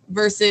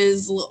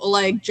 versus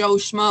like Joe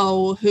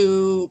Schmo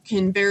who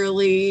can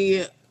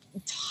barely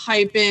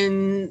type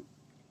in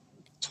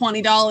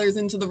 $20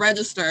 into the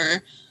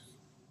register.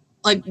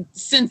 Like,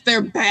 since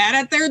they're bad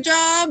at their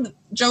job,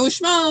 Joe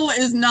Schmo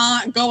is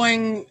not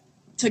going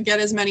to get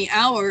as many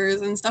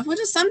hours and stuff, which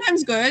is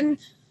sometimes good,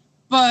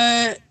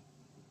 but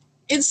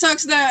it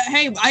sucks that,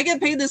 hey, I get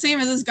paid the same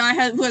as this guy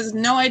who has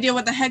no idea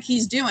what the heck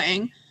he's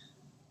doing.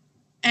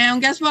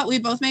 And guess what? We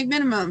both make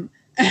minimum.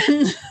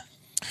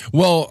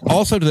 Well,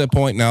 also to that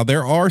point, now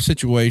there are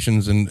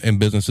situations in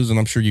businesses, and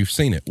I'm sure you've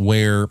seen it,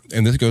 where,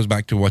 and this goes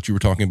back to what you were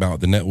talking about,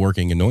 the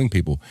networking and knowing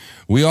people.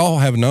 We all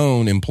have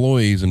known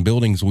employees in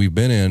buildings we've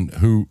been in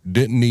who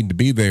didn't need to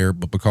be there,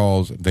 but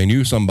because they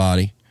knew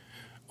somebody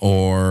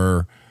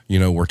or, you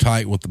know, were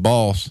tight with the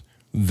boss,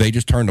 they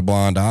just turned a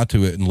blind eye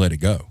to it and let it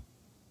go.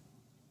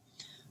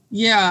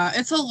 Yeah,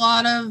 it's a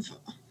lot of,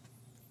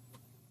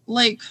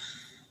 like,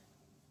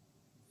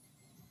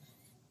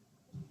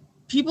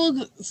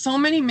 people, so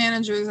many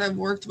managers I've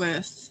worked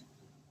with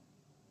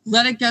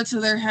let it get to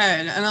their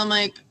head. And I'm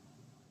like,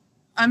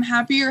 I'm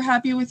happy you're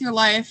happy with your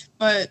life,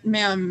 but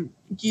ma'am,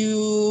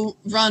 you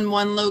run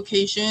one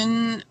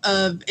location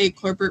of a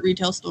corporate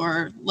retail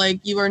store. Like,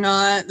 you are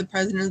not the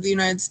president of the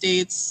United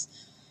States.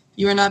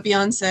 You are not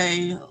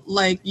Beyonce.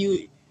 Like,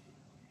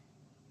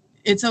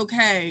 it's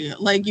okay.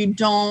 Like, you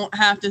don't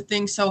have to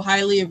think so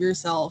highly of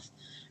yourself.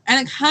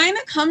 And it kind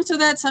of comes to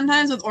that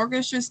sometimes with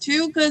orchestras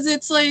too, because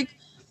it's like,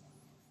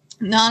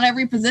 not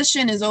every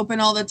position is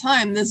open all the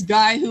time. This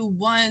guy who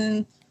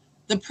won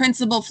the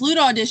principal flute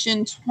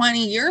audition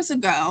 20 years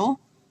ago,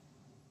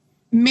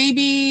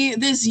 maybe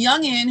this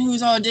youngin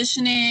who's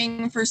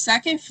auditioning for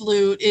second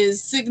flute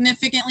is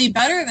significantly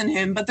better than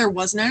him, but there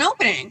wasn't an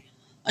opening.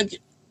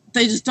 Like,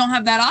 they just don't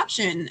have that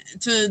option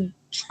to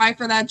try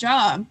for that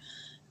job.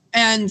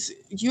 And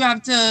you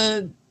have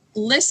to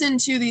listen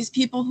to these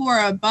people who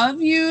are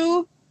above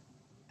you,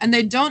 and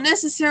they don't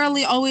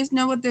necessarily always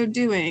know what they're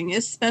doing,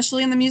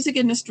 especially in the music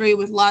industry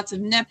with lots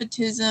of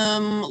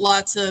nepotism,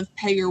 lots of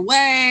pay your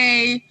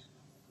way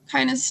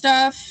kind of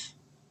stuff.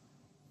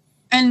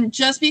 And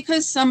just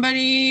because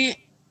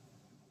somebody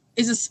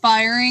is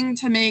aspiring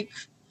to make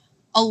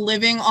a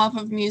living off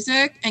of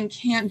music and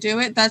can't do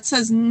it, that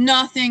says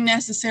nothing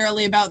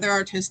necessarily about their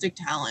artistic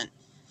talent.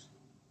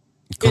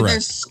 Correct.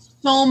 There's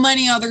so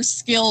many other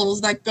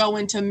skills that go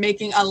into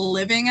making a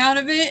living out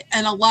of it,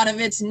 and a lot of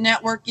it's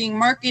networking,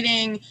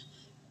 marketing,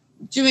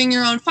 doing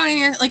your own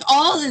finance, like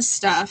all this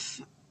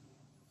stuff.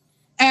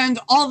 And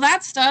all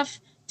that stuff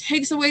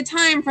takes away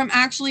time from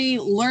actually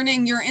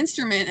learning your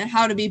instrument and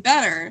how to be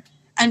better.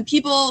 And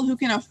people who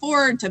can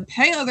afford to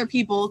pay other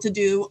people to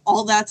do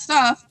all that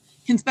stuff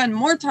can spend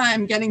more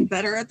time getting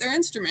better at their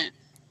instrument.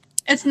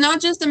 It's not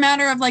just a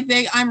matter of like,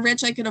 I'm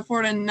rich, I could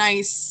afford a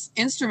nice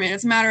instrument.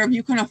 It's a matter of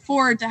you can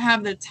afford to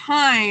have the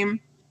time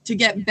to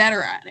get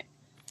better at it.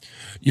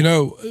 You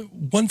know,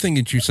 one thing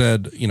that you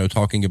said, you know,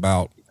 talking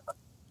about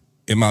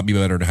it might be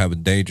better to have a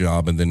day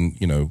job and then,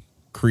 you know,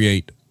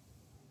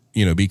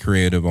 be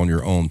creative on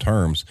your own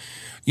terms.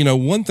 You know,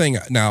 one thing,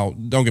 now,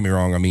 don't get me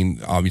wrong, I mean,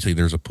 obviously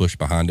there's a push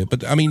behind it,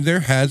 but I mean,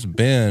 there has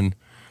been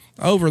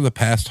over the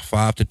past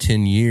 5 to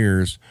 10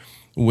 years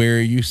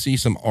where you see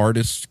some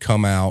artists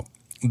come out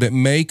that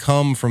may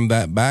come from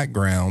that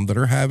background that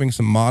are having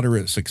some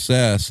moderate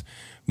success,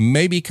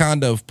 maybe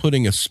kind of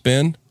putting a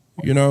spin,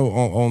 you know,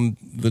 on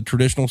the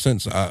traditional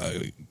sense.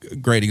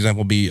 Great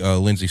example would be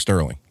Lindsey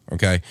Stirling.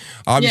 Okay.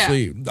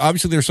 Obviously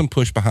there's some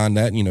push behind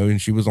that, you know,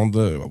 and she was on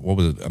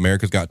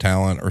America's Got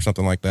Talent or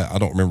something like that. I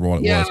don't remember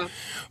what it was,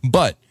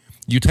 but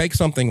you take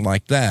something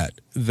like that,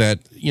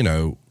 you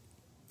know,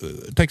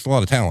 it takes a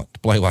lot of talent to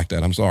play like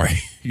that. I'm sorry,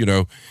 you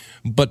know,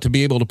 but to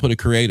be able to put a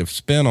creative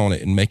spin on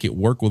it and make it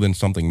work within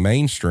something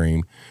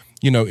mainstream,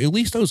 you know, at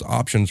least those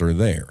options are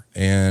there.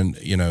 And,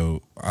 you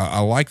know, I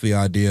like the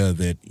idea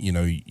that, you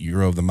know,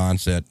 you're of the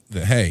mindset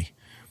that, hey,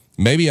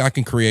 maybe I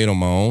can create on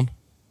my own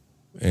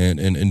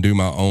and do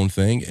my own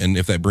thing. And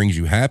if that brings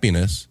you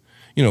happiness,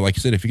 you know, like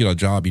you said, if you get a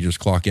job, you just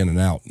clock in and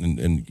out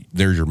and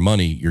there's your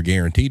money, your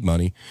guaranteed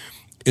money.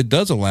 It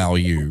does allow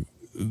you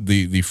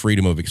the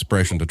freedom of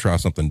expression to try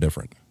something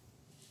different.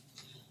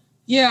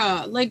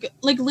 Yeah, like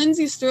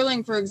Lindsey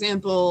Stirling, for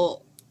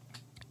example,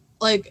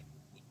 like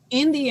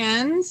in the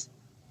end,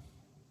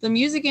 the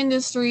music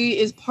industry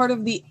is part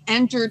of the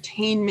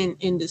entertainment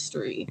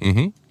industry.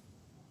 Mm-hmm.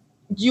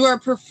 You are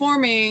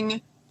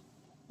performing,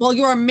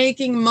 you are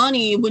making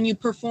money when you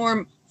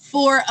perform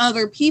for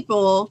other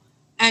people,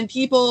 and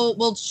people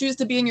will choose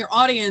to be in your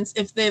audience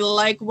if they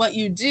like what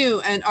you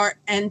do and are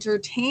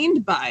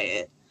entertained by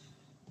it.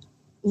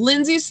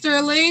 Lindsey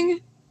Stirling,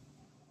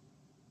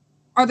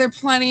 are there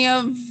plenty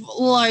of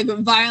like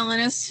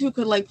violinists who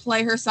could like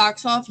play her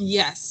socks off?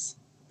 Yes.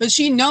 But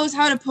she knows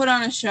how to put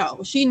on a show.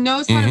 She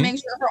knows how to make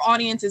sure her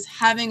audience is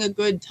having a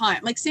good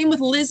time. Like same with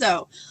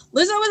Lizzo.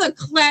 Lizzo is a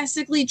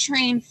classically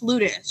trained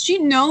flutist. She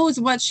knows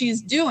what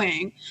she's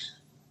doing,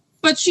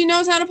 but she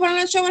knows how to put on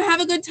a show and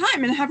have a good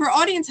time and have her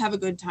audience have a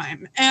good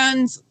time.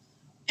 And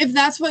if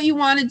that's what you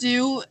want to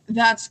do,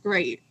 that's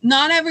great.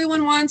 Not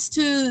everyone wants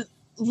to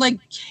like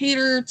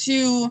cater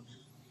to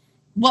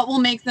what will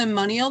make them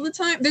money all the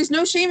time. There's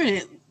no shame in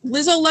it.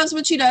 Lizzo loves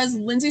what she does.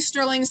 Lindsey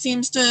Stirling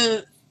seems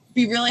to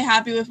be really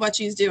happy with what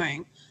she's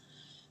doing.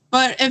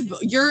 But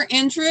if your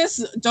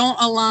interests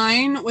don't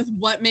align with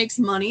what makes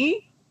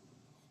money,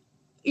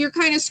 you're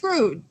kind of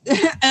screwed.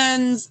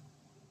 And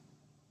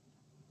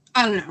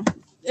I don't know.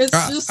 It's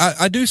just,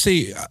 I do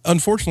see,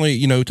 unfortunately,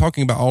 you know,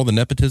 talking about all the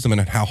nepotism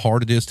and how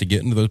hard it is to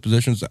get into those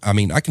positions. I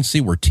mean, I can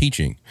see where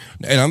teaching,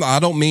 and I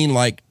don't mean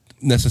like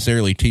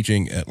necessarily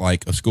teaching at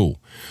like a school,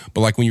 but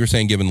like when you were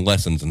saying giving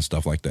lessons and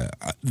stuff like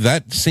that,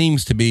 that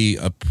seems to be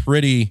a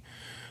pretty,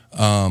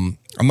 I'm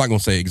not going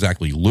to say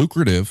exactly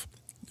lucrative,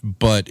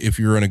 but if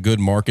you're in a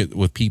good market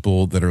with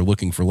people that are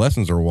looking for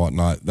lessons or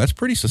whatnot, that's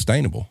pretty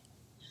sustainable.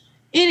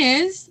 it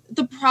is.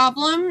 The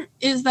problem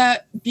is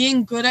that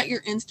being good at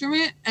your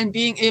instrument and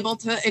being able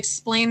to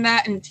explain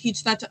that and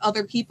teach that to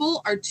other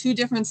people are two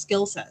different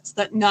skill sets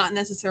that not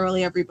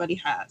necessarily everybody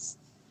has.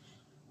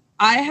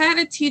 I had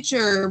a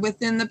teacher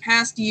within the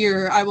past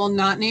year, I will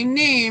not name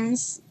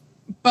names,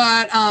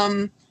 but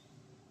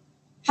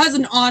has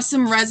an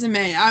awesome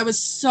resume. I was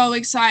so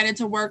excited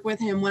to work with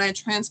him when I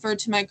transferred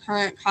to my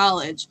current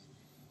college.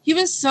 He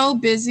was so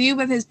busy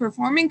with his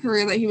performing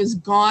career that he was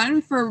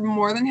gone for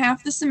more than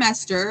half the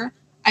semester.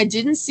 I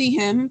didn't see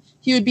him.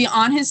 He would be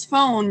on his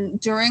phone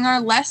during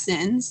our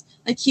lessons.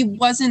 Like, he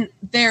wasn't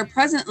there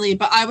presently,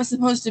 but I was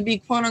supposed to be,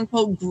 quote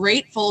unquote,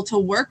 grateful to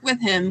work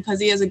with him because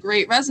he has a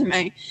great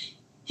resume.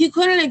 He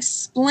couldn't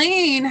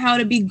explain how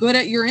to be good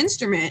at your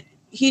instrument.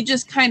 He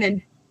just kind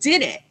of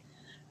did it.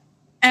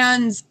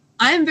 And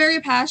I'm very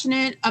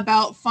passionate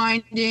about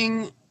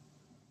finding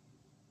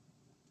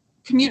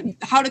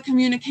how to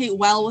communicate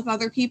well with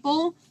other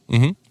people.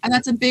 Mm-hmm. And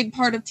that's a big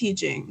part of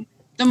teaching.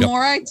 The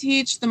more I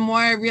teach, the more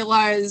I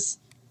realize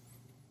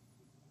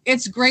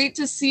it's great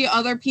to see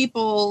other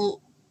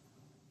people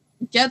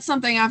get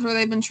something after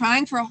they've been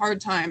trying for a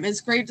hard time. It's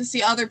great to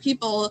see other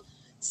people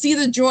see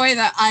the joy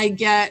that I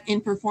get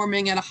in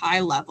performing at a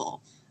high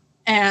level.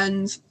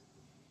 And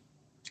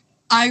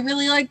I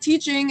really like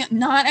teaching.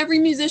 Not every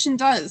musician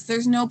does.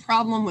 There's no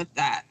problem with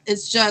that.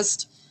 It's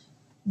just,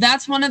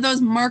 that's one of those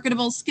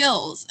marketable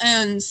skills.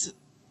 And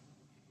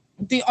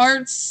the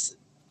arts,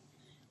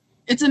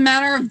 it's a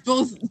matter of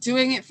both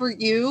doing it for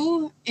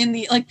you in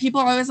the, like, people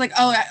are always like,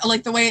 oh, I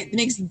like the way it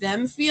makes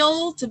them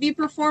feel to be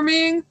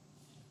performing.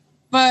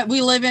 But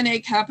we live in a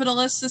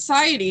capitalist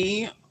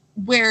society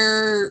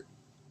where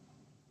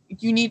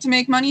you need to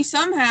make money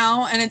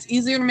somehow, and it's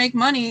easier to make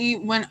money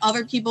when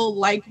other people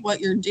like what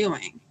you're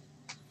doing.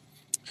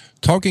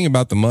 Talking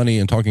about the money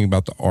and talking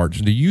about the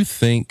arts, do you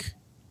think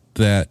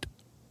that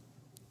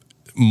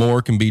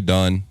more can be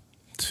done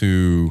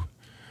to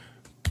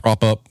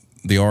prop up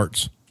the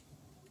arts?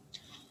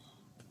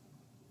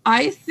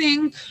 I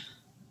think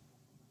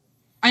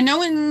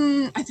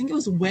it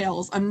was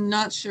Wales, I'm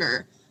not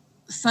sure,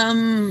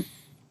 some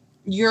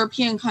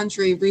European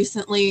country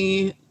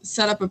recently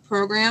set up a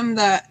program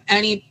that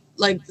any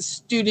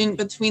student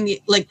between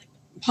the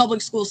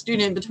public school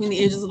student between the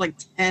ages of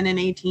 10 and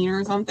 18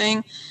 or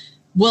something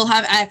will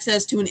have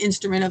access to an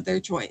instrument of their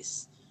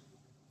choice.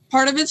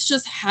 Part of it's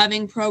just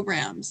having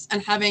programs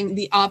and having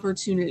the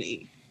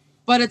opportunity,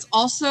 but it's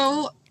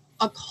also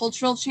a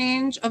cultural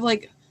change of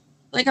like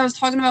I was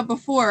talking about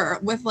before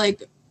with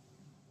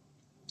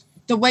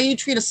the way you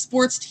treat a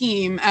sports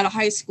team at a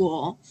high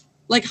school,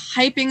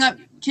 hyping up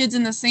kids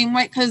in the same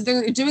way, because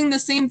they're doing the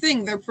same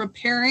thing. They're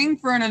preparing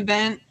for an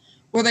event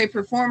where they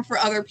perform for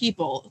other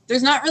people.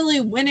 There's not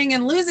really winning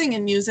and losing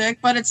in music,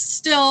 but it's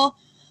still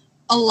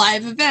a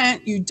live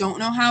event. You don't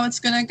know how it's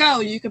going to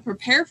go. You could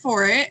prepare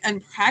for it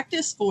and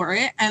practice for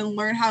it and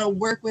learn how to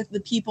work with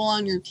the people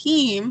on your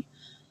team.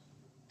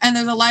 And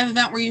there's a live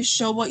event where you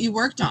show what you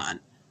worked on.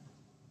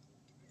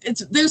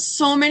 There's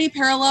so many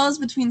parallels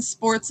between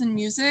sports and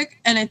music,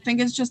 and I think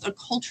it's just a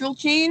cultural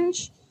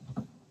change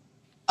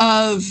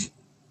of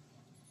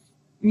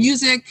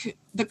music,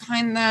 the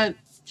kind that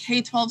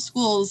K-12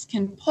 schools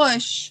can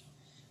push,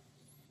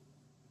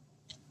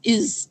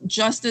 is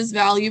just as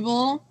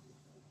valuable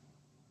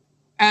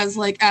as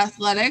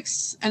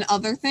athletics and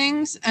other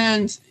things.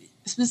 And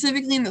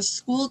specifically in the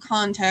school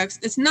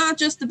context, it's not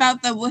just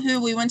about the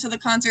woohoo, we went to the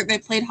concert, they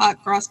played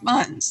hot cross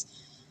buns.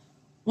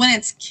 When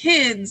it's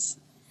kids,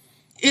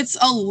 it's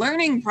a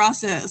learning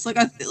process.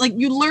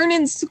 You learn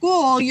in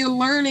school, you're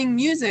learning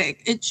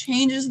music. It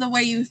changes the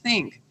way you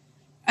think.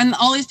 And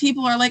all these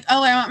people are like,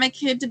 oh, I want my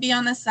kid to be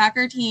on the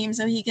soccer team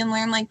so he can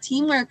learn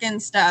teamwork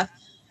and stuff.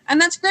 And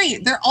that's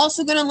great. They're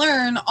also going to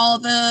learn all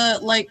the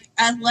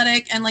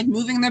athletic and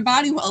moving their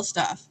body well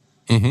stuff.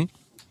 Mm-hmm.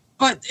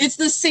 But it's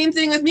the same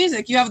thing with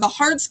music. You have the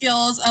hard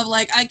skills of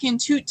I can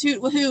toot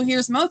toot woohoo,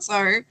 here's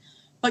Mozart.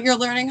 But you're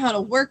learning how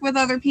to work with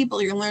other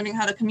people. You're learning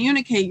how to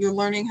communicate. You're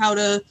learning how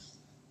to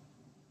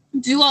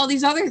do all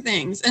these other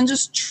things. And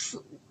just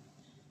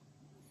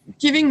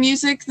giving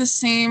music the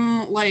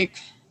same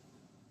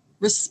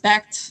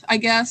respect, I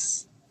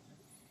guess,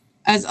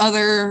 as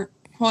other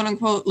quote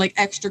unquote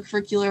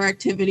extracurricular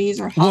activities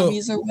or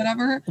hobbies or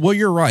whatever. Well,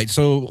 you're right.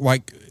 So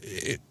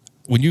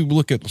when you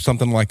look at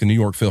something like the New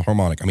York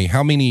Philharmonic, I mean,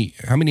 how many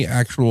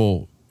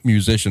actual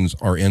musicians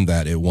are in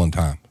that at one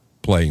time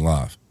playing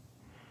live?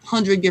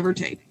 100, give or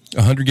take.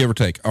 100, give or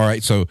take. All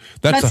right. So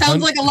that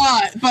sounds like a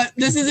lot, but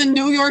this is in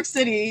New York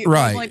City.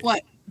 Right.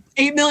 What?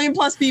 8 million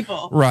plus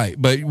people. Right.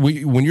 But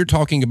when you're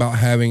talking about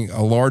having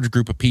a large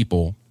group of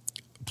people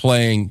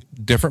playing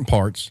different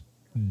parts,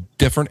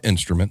 different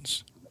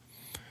instruments,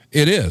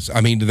 it is.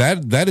 I mean,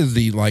 that is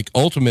the like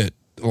ultimate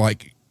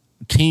like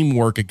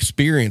teamwork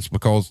experience,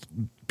 because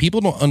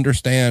people don't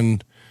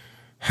understand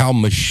how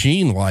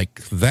machine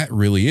like that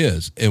really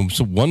is. And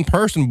so one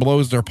person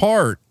blows their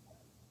part,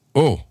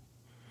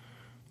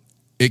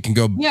 it can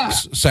go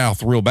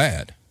south real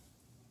bad.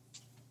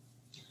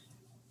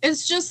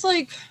 It's just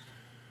like,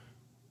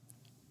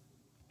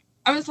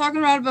 I was talking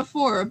about it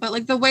before, but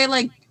like the way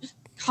like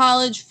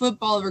college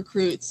football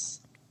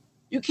recruits,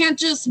 you can't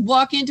just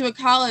walk into a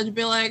college and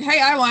be like,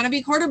 hey, I want to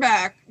be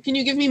quarterback. Can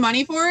you give me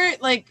money for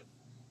it? Like,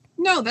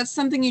 no, that's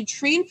something you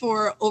train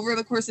for over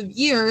the course of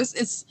years.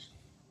 It's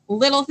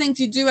little things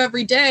you do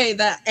every day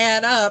that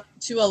add up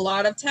to a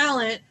lot of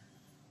talent.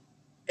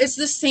 It's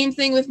the same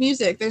thing with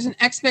music. There's an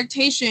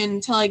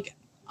expectation to like,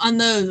 on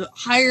the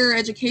higher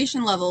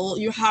education level,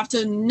 you have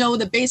to know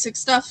the basic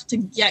stuff to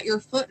get your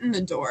foot in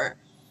the door.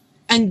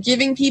 And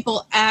giving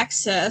people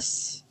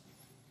access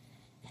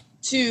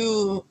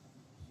to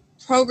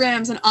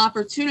programs and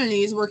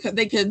opportunities where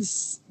they could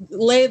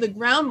lay the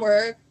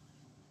groundwork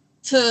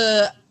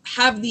to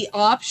have the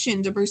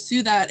option to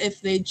pursue that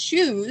if they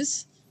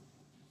choose,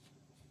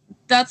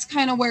 that's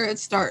kind of where it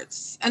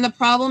starts. And the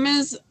problem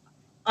is,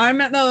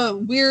 I'm at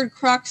the weird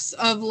crux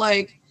of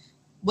like,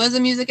 was a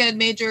music ed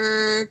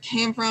major,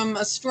 came from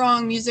a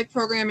strong music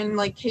program in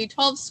like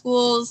K-12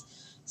 schools,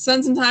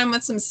 spent some time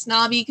with some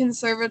snobby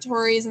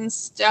conservatories and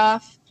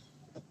stuff.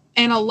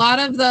 And a lot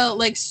of the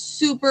like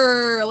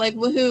super like,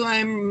 woohoo,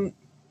 I'm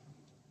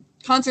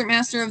concert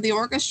master of the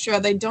orchestra,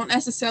 they don't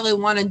necessarily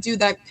want to do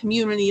that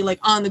community like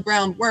on the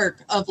ground work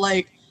of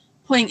like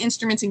playing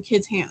instruments in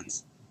kids'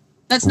 hands.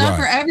 That's not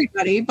for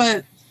everybody,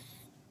 but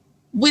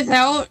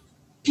without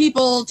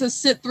people to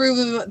sit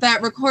through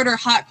that Recorder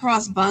Hot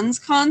Cross Buns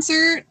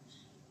concert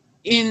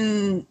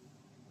in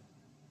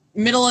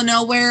middle of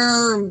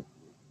nowhere,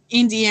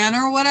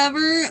 Indiana or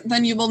whatever,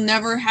 then you will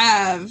never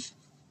have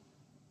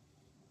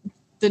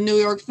the New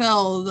York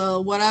Phil,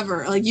 the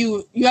whatever. Like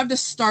you have to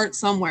start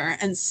somewhere,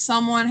 and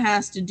someone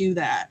has to do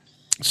that.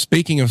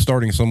 Speaking of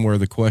starting somewhere,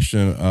 the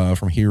question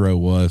from Hero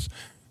was,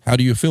 how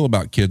do you feel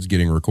about kids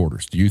getting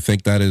recorders? Do you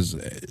think that is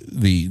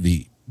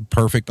the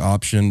perfect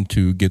option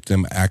to get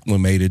them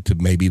acclimated to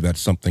maybe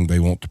that's something they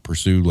want to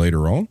pursue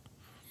later on?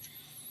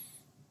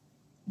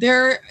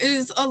 There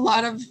is a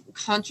lot of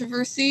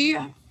controversy.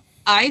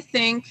 I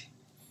think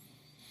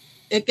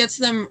it gets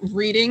them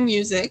reading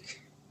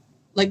music,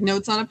 like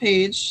notes on a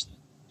page,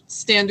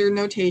 standard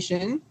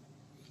notation.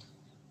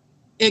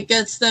 It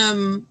gets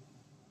them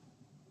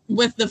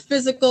with the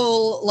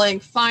physical,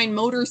 like fine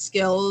motor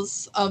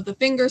skills of the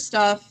finger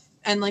stuff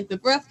and like the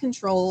breath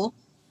control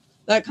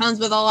that comes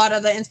with a lot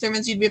of the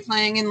instruments you'd be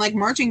playing in like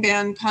marching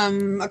band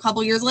come a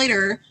couple years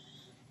later.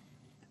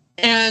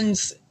 And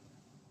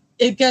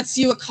it gets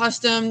you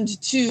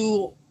accustomed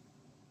to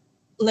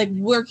like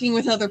working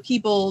with other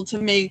people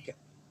to make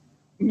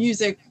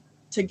music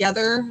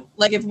together.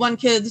 Like if one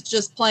kid's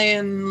just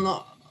playing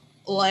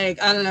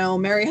like, I don't know,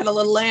 Mary Had a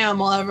Little Lamb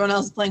while everyone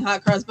else is playing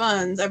Hot Cross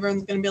Buns,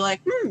 everyone's going to be like,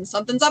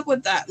 something's up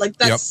with that. Like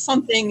that's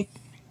something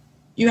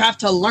you have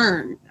to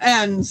learn.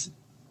 And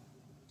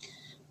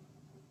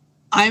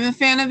I'm a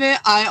fan of it.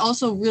 I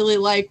also really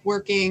like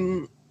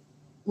working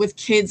with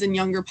kids and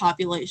younger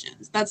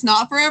populations. That's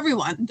not for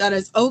everyone. That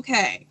is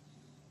okay.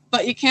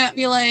 But you can't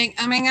be like,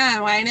 oh my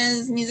God, why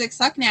does music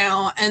suck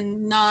now?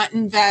 And not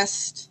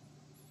invest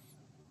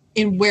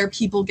in where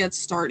people get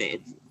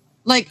started.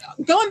 Like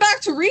going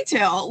back to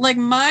retail, like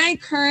my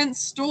current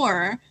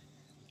store,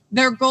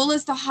 their goal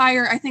is to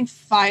hire, I think,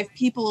 5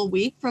 people a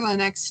week for the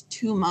next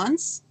 2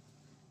 months.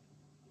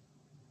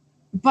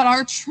 But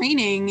our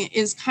training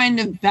is kind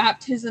of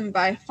baptism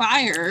by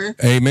fire.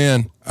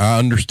 Amen. I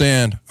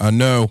understand. I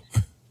know.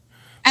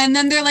 And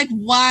then they're like,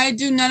 why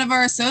do none of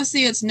our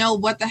associates know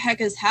what the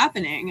heck is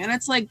happening? And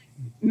it's like,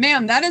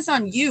 ma'am, that is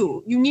on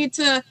you. You need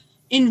to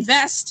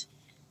invest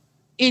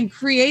in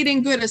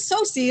creating good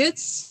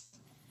associates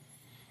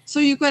so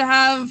you could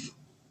have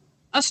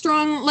a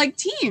strong like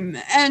team.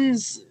 And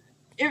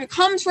it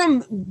comes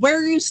from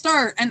where you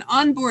start and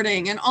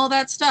onboarding and all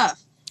that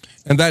stuff.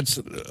 And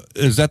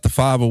is that the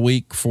 5 a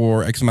week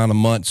for X amount of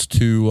months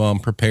to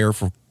prepare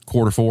for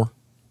quarter 4?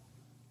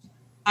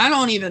 I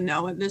don't even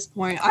know at this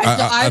point.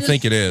 I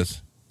think it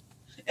is.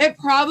 It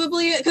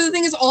probably, because the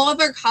thing is, all of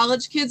our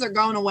college kids are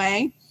going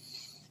away.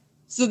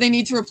 So they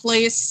need to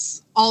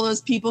replace all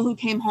those people who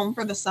came home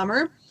for the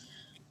summer.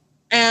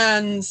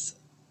 And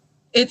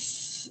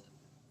it's,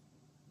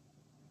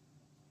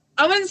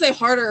 I wouldn't say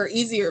harder or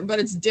easier, but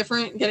it's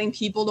different getting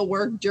people to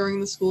work during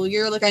the school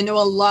year. Like I know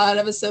a lot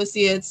of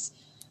associates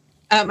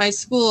at my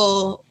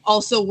school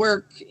also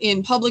work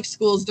in public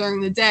schools during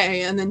the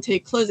day and then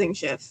take closing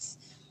shifts.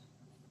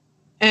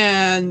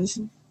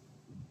 And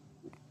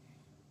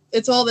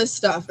it's all this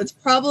stuff. It's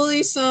probably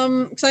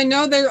because I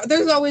know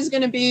there's always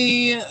going to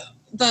be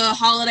the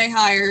holiday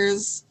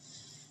hires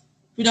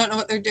who don't know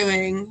what they're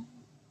doing.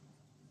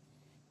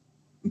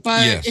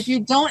 But Yes. if you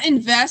don't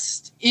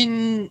invest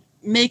in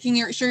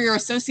making sure your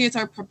associates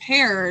are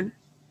prepared,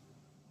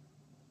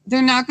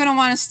 they're not going to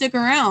want to stick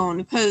around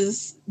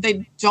because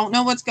they don't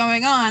know what's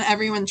going on.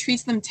 Everyone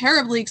treats them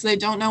terribly because they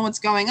don't know what's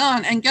going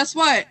on. And guess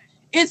what?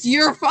 It's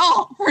your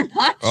fault for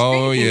not treating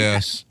Oh, them.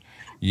 yes.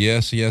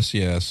 Yes.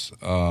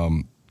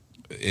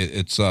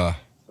 It's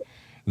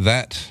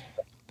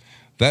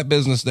that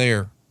business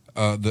there,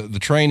 the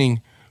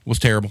training was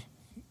terrible.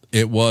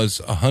 It was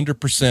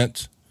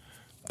 100%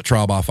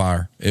 trial by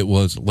fire. It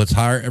was, let's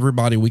hire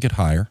everybody we could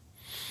hire.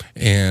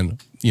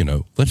 And,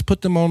 let's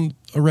put them on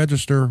a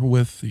register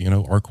with,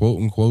 our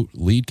quote unquote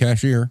lead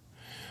cashier,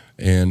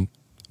 and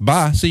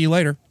bye, see you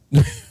later.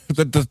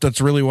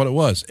 That's really what it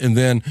was. And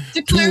then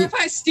to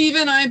clarify, Steve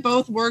and I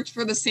both worked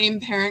for the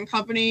same parent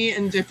company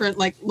in different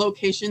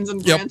locations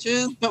and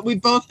branches, but we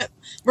both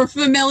were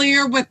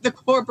familiar with the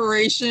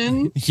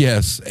corporation.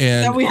 Yes.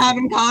 And that we have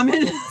in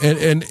common.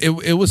 and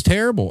it was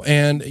terrible.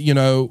 And,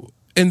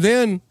 and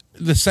then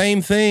the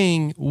same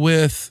thing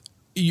with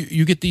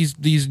you get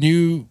these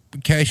new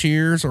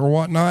cashiers or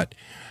whatnot,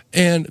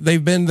 and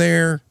they've been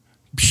there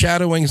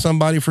shadowing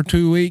somebody for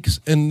 2 weeks,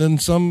 and then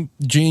some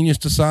genius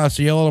decides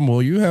to yell at them,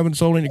 well, you haven't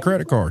sold any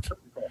credit cards.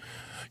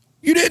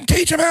 You didn't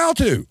teach them how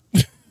to.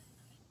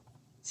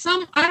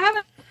 I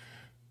haven't.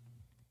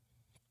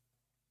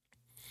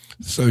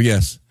 So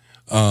yes,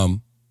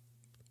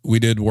 we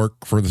did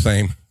work for the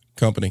same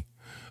company.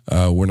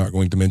 We're not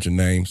going to mention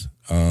names.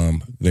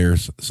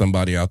 There's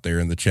somebody out there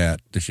in the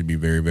chat that should be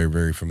very, very,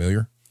 very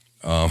familiar.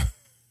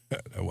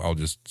 I'll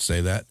just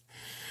say that.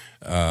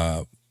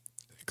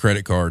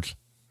 Credit cards,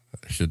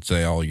 I should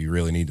say all you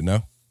really need to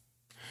know.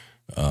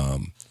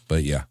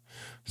 But yeah,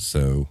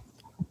 so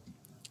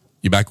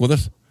you back with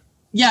us?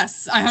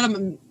 Yes, I had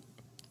them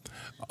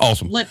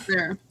awesome lit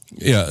there.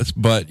 Yes,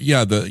 but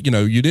yeah,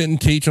 you didn't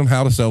teach them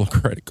how to sell a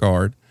credit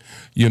card,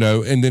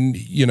 and then,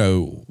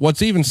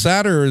 what's even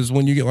sadder is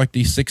when you get like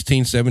these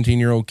 16,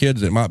 17-year-old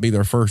kids that might be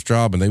their first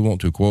job and they want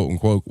to quote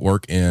unquote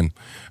work in,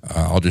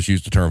 I'll just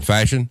use the term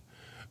fashion.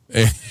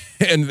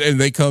 And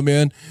they come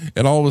in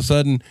and all of a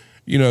sudden,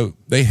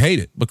 they hate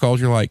it because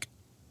you're like,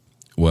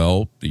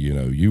 well,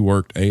 you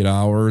worked 8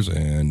 hours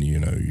and,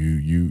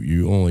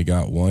 you only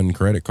got one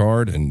credit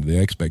card and the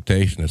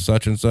expectation is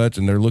such and such.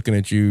 And they're looking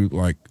at you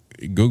like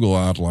Google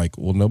eyed, like,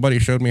 well, nobody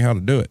showed me how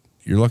to do it.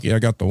 You're lucky I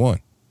got the one.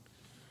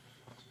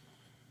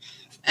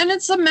 And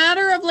it's a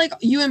matter of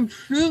you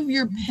improve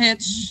your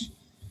pitch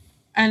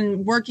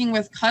and working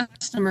with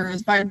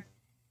customers by.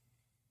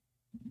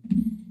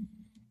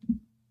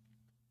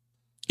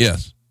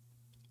 Yes.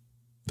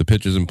 The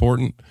pitch is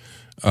important.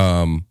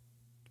 To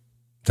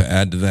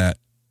add to that,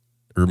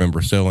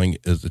 remember, selling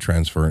is the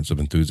transference of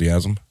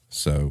enthusiasm.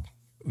 So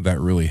that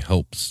really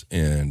helps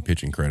in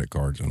pitching credit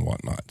cards and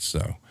whatnot.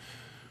 So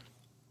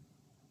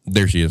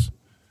there she is.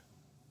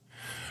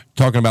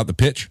 Talking about the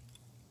pitch.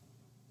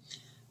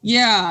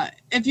 Yeah.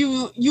 If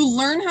you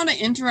learn how to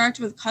interact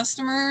with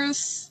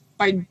customers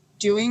by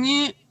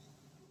doing it,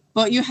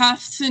 but you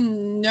have to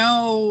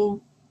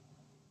know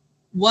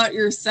what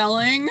you're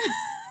selling.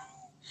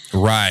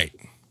 Right.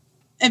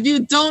 If you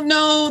don't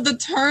know the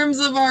terms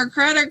of our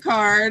credit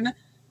card,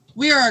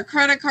 we are a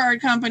credit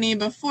card company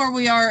before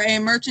we are a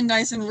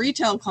merchandise and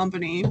retail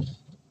company,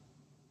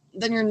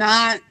 then you're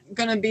not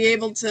going to be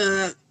able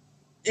to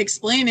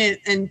explain it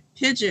and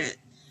pitch it.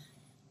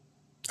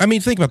 I mean,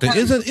 think about that.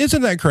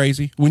 Isn't that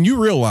crazy? When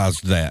you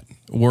realized that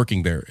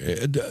working there,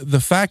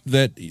 the fact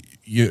that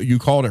you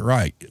called it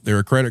right, they're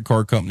a credit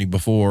card company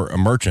before a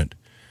merchant,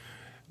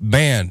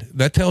 man,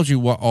 that tells you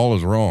what all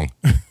is wrong.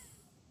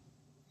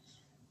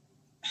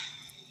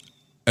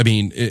 I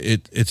mean,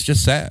 it's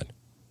just sad.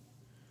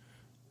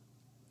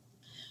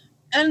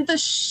 And the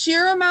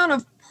sheer amount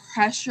of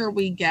pressure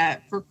we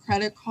get for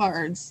credit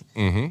cards.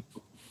 Mm-hmm.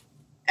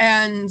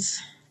 And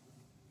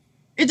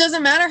it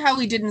doesn't matter how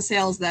we did in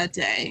sales that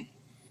day.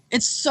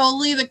 It's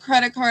solely the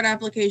credit card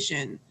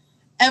application.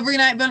 Every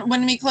night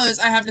when we close,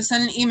 I have to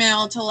send an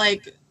email to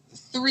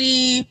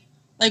 3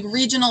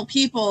 regional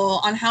people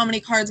on how many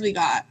cards we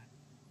got.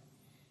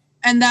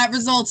 And that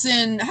results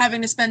in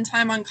having to spend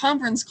time on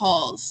conference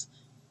calls.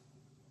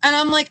 And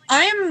I'm like,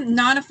 I am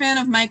not a fan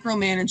of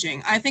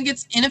micromanaging. I think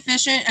it's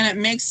inefficient and it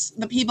makes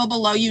the people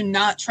below you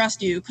not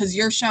trust you because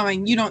you're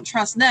showing you don't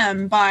trust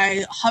them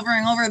by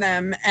hovering over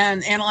them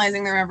and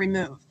analyzing their every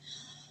move.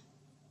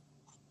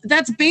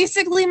 That's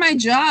basically my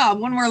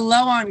job when we're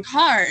low on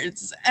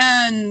cards.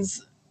 And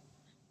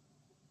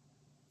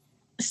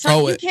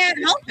so you can't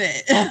help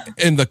it.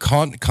 And the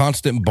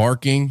constant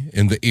barking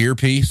and the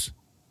earpiece.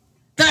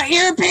 The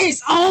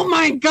earpiece. Oh,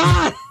 my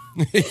God.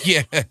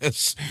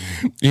 Yes.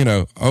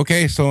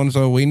 Okay,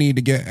 so we need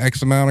to get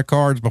X amount of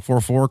cards before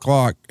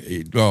 4:00.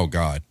 Oh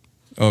God.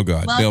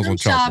 Welcome,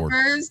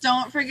 shoppers.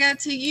 Don't forget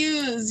to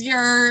use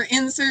your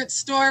insert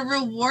store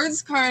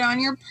rewards card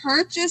on your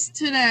purchase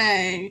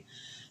today.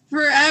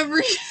 For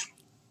every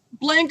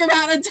blank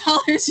amount of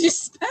dollars you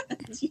spent.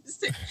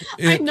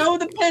 I know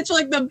the pitch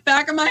like the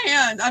back of my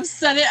hand. I've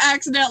said it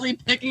accidentally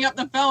picking up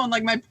the phone,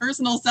 like my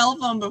personal cell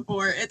phone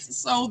before. It's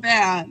so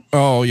bad.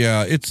 Oh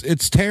yeah,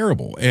 it's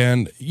terrible.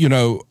 And you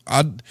know,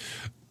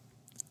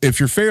 if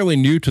you're fairly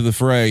new to the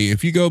fray,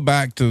 if you go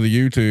back to the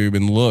YouTube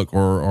and look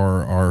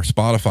or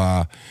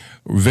Spotify,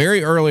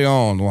 very early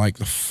on, like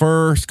the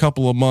first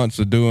couple of months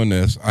of doing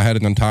this, I had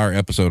an entire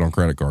episode on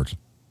credit cards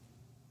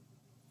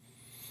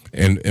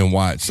and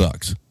why it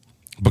sucks.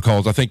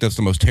 Because I think that's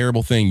the most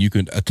terrible thing you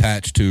can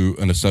attach to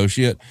an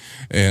associate.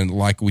 And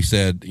like we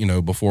said, you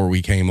know, before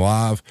we came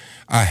live,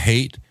 I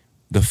hate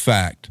the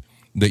fact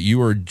that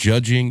you are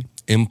judging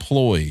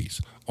employees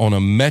on a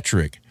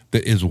metric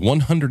that is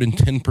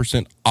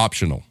 110%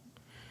 optional.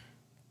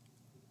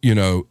 You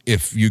know,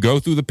 if you go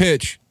through the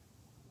pitch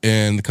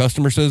and the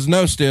customer says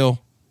no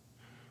still,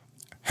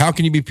 how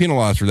can you be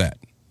penalized for that?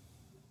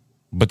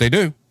 But they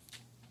do.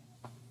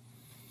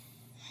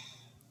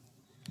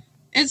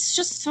 It's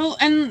just so,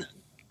 and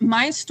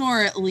my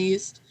store at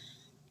least,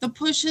 the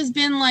push has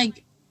been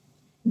like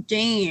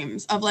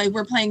games of like,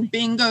 we're playing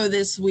bingo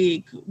this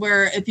week,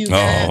 where if you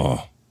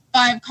get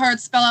 5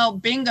 cards, spell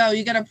out bingo,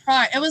 you get a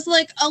prize. It was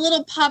like a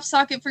little pop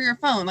socket for your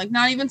phone, like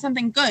not even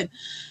something good.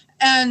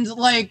 And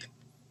like,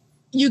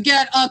 you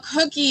get a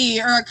cookie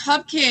or a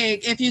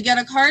cupcake if you get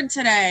a card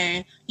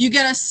today. You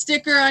get a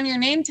sticker on your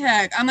name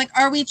tag. I'm like,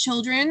 are we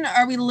children?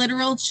 Are we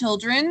literal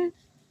children?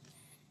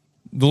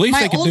 The least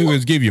they can do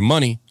is give you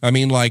money. I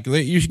mean, like,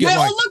 you should get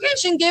my old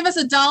location gave us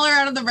 $1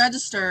 out of the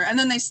register, and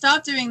then they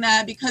stopped doing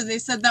that because they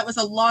said that was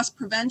a loss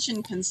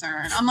prevention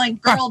concern. I'm like,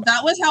 girl,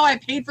 that was how I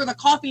paid for the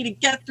coffee to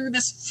get through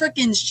this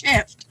freaking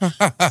shift.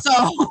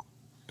 So,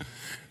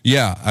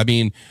 yeah, I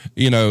mean,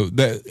 you know,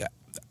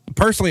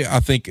 personally, I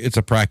think it's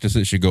a practice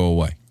that should go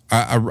away.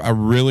 I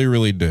really,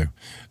 really do.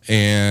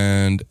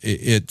 And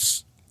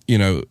it's, you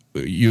know,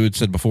 you had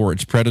said before,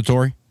 it's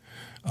predatory.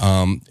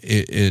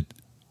 It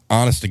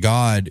honest to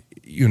God,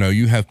 you know,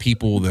 you have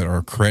people that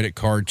are credit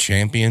card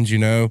champions, you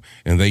know,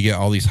 and they get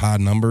all these high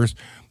numbers,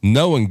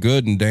 knowing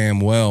good and damn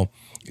well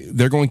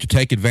they're going to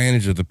take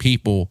advantage of the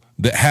people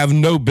that have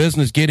no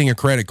business getting a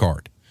credit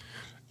card.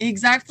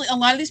 Exactly. A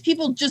lot of these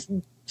people just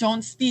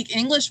don't speak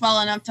English well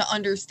enough to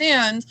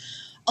understand.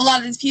 A lot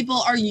of these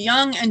people are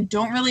young and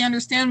don't really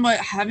understand what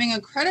having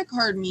a credit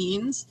card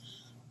means.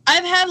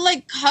 I've had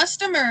like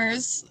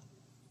customers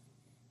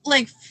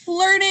like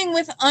flirting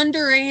with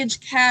underage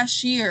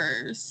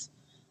cashiers.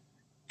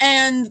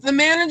 And the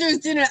managers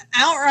didn't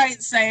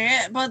outright say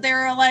it, but they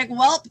were like,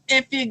 well,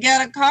 if you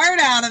get a card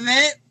out of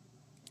it,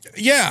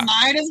 yeah,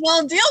 might as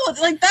well deal with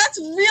it. Like, that's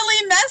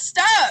really messed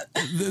up.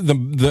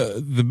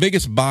 The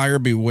biggest buyer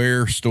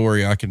beware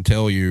story I can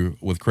tell you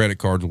with credit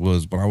cards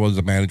was when I was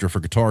a manager for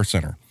Guitar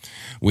Center.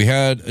 We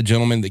had a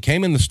gentleman that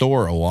came in the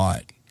store a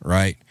lot,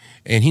 right?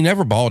 And he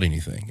never bought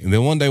anything. And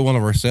then one day, one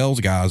of our sales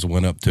guys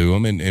went up to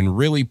him and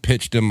really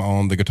pitched him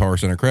on the Guitar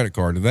Center credit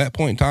card. At that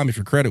point in time, if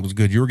your credit was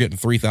good, you were getting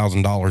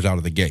 $3,000 out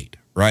of the gate,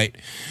 right?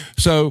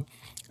 So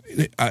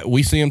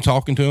we see him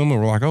talking to him, and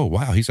we're like, oh,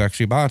 wow, he's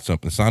actually buying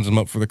something. Signs him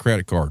up for the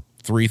credit card,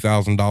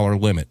 $3,000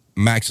 limit,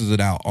 maxes it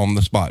out on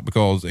the spot.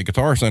 Because at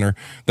Guitar Center,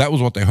 that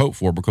was what they hoped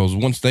for, because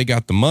once they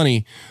got the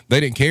money, they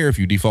didn't care if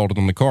you defaulted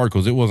on the card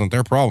because it wasn't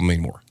their problem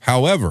anymore.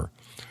 However,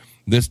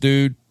 this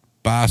dude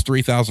buys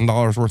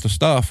 $3,000 worth of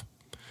stuff.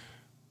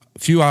 A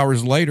few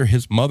hours later,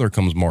 his mother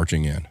comes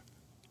marching in.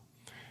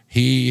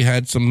 He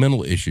had some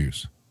mental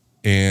issues.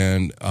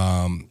 And,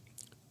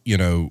 you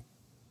know,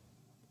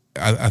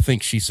 I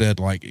think she said,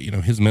 like, you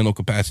know, his mental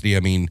capacity, I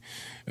mean,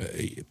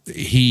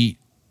 he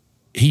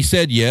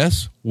said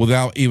yes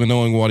without even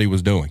knowing what he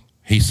was doing.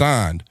 He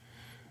signed,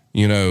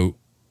 you know,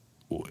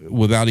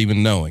 without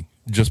even knowing,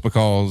 just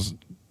because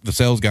the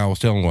sales guy was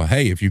telling him, well,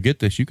 hey, if you get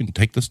this, you can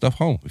take this stuff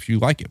home if you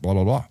like it, blah,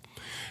 blah, blah.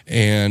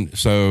 And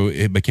so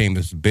it became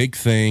this big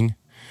thing.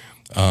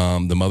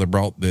 The mother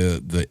brought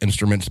the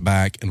instruments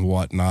back and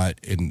whatnot,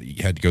 and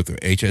you had to go through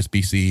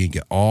HSBC and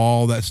get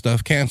all that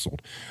stuff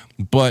canceled.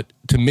 But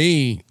to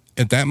me,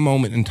 at that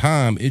moment in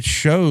time, it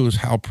shows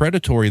how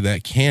predatory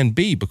that can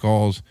be,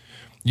 because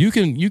you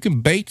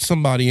can bait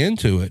somebody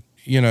into it.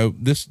 You know,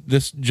 this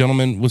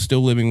gentleman was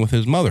still living with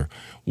his mother.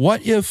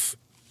 What if,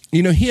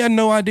 you know, he had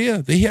no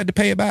idea that he had to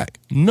pay it back?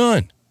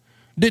 None.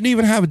 Didn't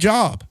even have a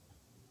job.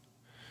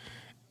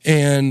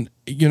 And,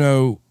 you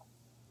know,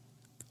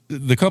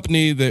 the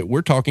company that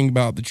we're talking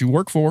about that you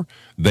work for,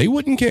 they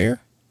wouldn't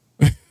care.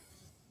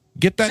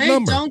 Get that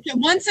number.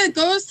 Once it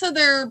goes to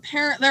their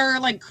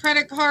like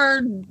credit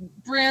card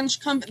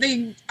branch company,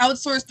 they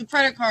outsource the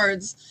credit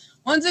cards.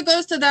 Once it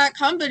goes to that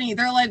company,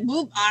 they're like,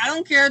 whoop, I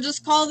don't care,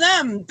 just call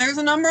them. There's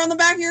a number on the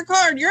back of your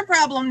card. Your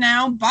problem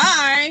now.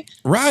 Bye.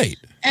 Right.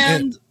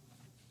 And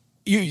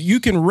you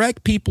can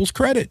wreck people's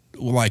credit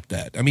like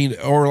that. I mean,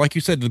 or like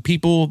you said, the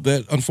people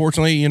that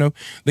unfortunately, you know,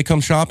 they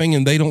come shopping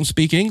and they don't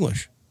speak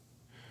English.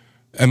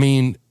 I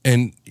mean,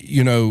 and,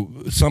 you know,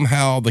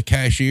 somehow the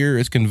cashier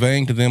is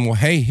conveying to them, well,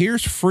 hey,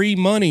 here's free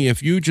money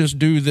if you just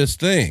do this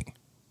thing.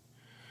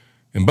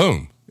 And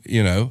boom,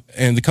 you know,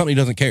 and the company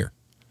doesn't care.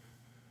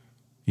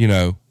 you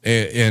know,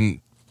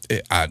 it's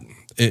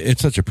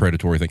such a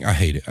predatory thing. I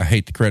hate it. I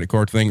hate the credit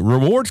card thing.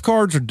 Rewards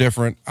cards are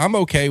different. I'm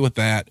okay with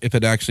that if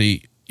it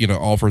actually, you know,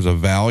 offers a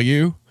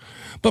value.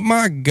 But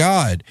my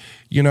God,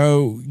 you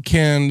know,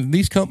 can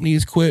these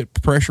companies quit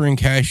pressuring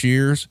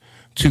cashiers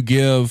to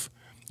give,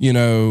 you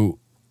know,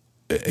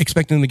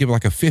 expecting them to give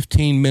like a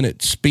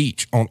 15-minute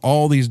speech on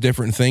all these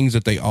different things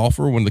that they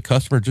offer when the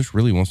customer just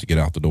really wants to get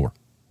out the door?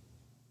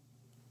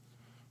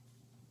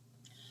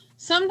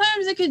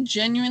 Sometimes it could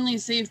genuinely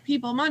save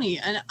people money,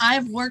 and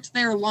I've worked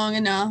there long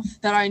enough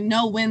that I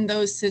know when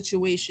those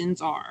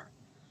situations are.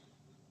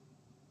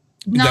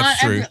 That's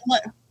true.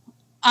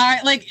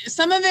 I like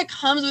some of it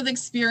comes with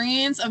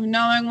experience of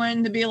knowing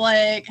when to be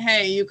like,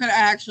 hey, you could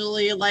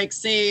actually like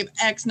save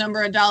X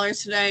number of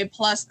dollars today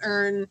plus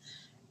earn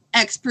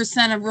X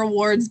percent of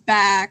rewards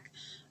back,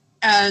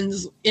 and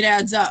it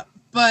adds up.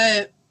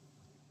 But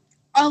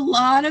a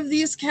lot of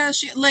these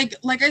cashier, like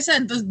I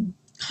said, the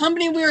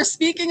company we were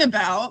speaking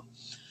about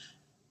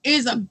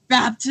is a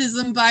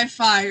baptism by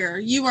fire.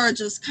 You are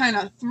just kind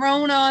of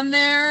thrown on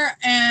there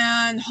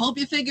and hope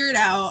you figure it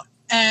out.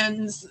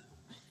 And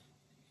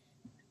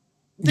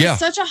there's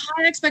such a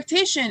high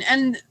expectation.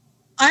 And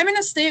I'm in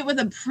a state with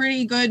a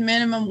pretty good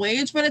minimum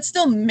wage, but it's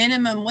still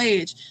minimum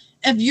wage.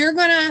 If you're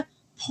going to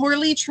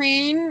poorly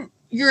train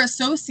your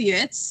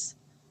associates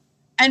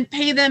and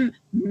pay them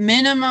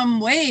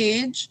minimum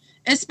wage,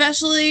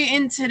 especially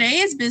in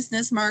today's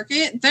business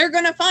market, they're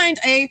going to find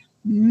a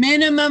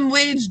minimum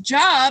wage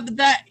job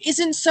that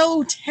isn't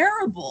so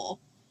terrible.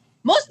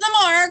 Most of them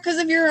are, because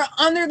if you're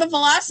under the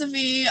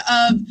philosophy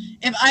of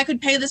if I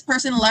could pay this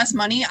person less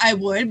money, I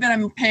would, but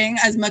I'm paying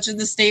as much as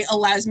the state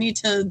allows me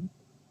to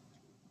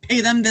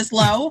pay them this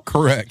low.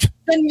 Correct.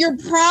 Then you're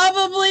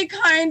probably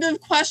kind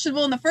of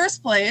questionable in the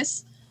first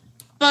place.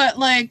 But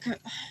like,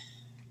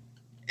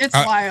 it's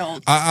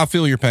wild. I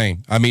feel your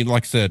pain. I mean,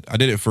 like I said, I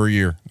did it for a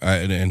year,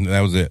 and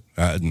that was it.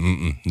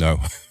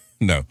 No.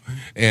 No.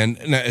 And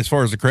as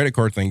far as the credit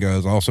card thing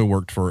goes, I also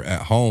worked for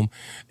At Home,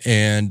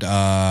 and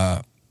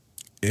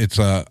it's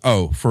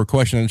for a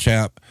question in the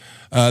chat,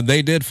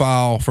 they did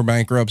file for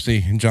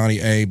bankruptcy, Johnny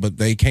A, but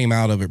they came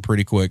out of it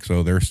pretty quick,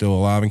 so they're still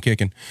alive and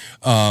kicking.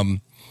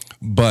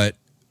 But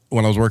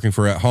when I was working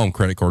for At Home,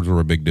 credit cards were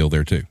a big deal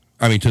there too.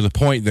 I mean, to the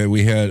point that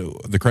we had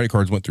the credit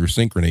cards went through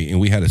Synchrony, and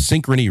we had a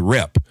Synchrony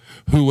rep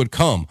who would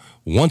come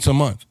once a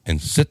month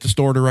and sit the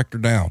store director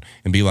down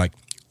and be like,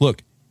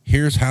 look,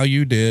 here's how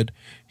you did.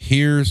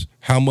 Here's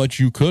how much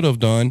you could have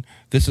done.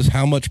 This is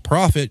how much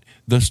profit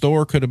the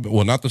store could have,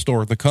 well, not the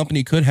store, the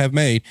company could have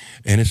made.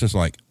 And it's just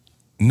like,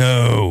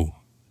 no,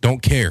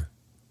 don't care.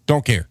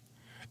 Don't care.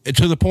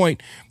 To the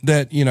point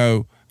that, you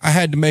know, I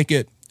had to make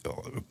it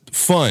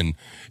fun.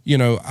 You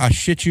know, I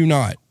shit you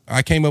not.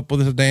 I came up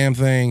with this damn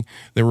thing.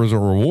 There was a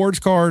rewards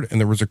card and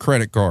there was a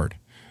credit card.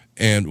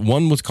 And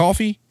one was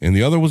coffee and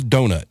the other was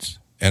donuts.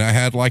 And I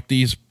had like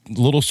these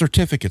little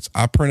certificates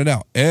I printed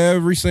out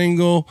every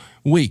single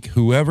week,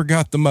 whoever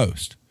got the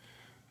most.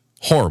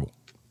 Horrible.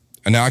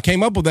 And now I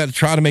came up with that to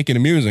try to make it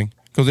amusing,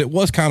 because it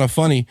was kind of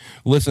funny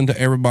listening to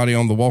everybody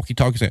on the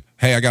walkie-talkie saying,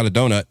 hey, I got a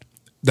donut.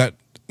 That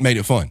made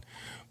it fun.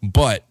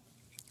 But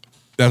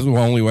that's the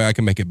only way I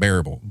can make it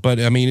bearable. But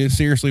I mean, it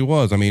seriously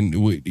was. I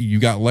mean, you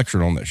got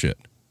lectured on that shit.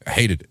 I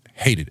hated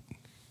it.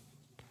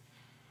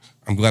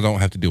 I'm glad I don't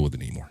have to deal with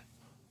it anymore.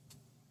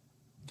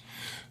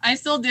 I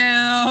still do.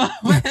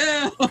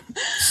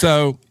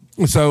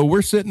 So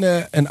we're sitting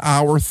at an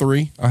hour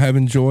 3. I have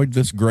enjoyed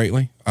this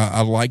greatly.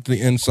 I like the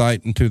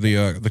insight into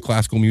the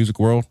classical music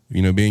world.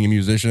 You know, being a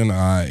musician,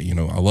 I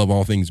love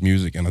all things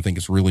music, and I think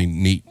it's really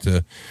neat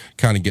to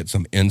kind of get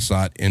some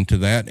insight into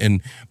that.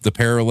 And the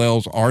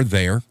parallels are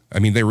there. I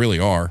mean, they really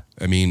are.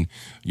 I mean,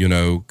 you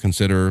know,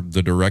 consider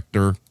the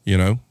director, you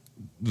know,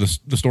 the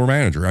store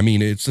manager. I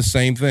mean, it's the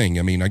same thing.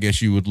 I mean, I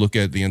guess you would look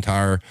at the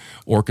entire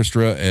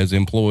orchestra as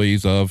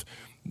employees of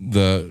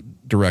the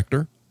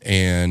director,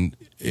 and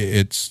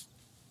it's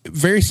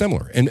very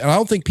similar. And I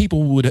don't think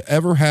people would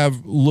ever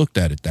have looked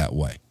at it that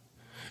way.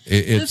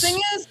 The thing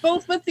is,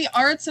 both with the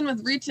arts and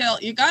with retail,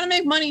 you got to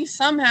make money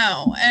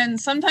somehow. And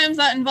sometimes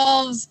that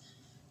involves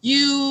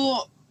you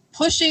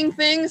pushing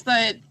things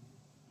that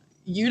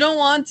you don't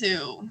want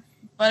to,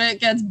 but it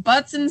gets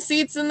butts and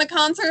seats in the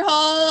concert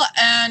hall,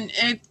 and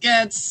it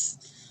gets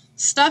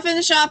stuff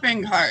in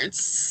shopping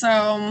carts.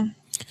 So,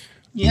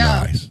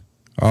 yeah. Nice.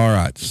 All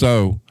right.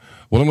 So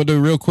what I'm going to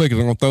do real quick is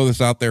I'm going to throw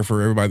this out there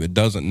for everybody that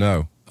doesn't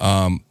know.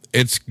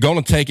 It's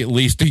going to take at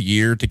least a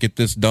year to get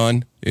this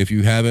done. If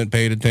you haven't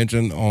paid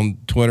attention on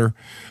Twitter,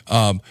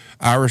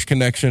 Irish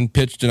Connection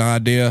pitched an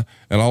idea,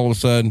 and all of a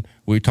sudden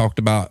we talked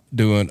about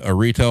doing a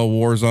retail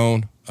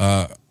Warzone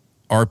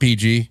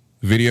RPG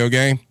video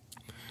game.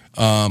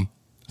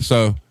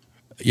 So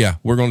yeah,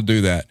 we're going to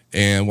do that.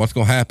 And what's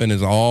going to happen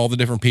is all the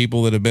different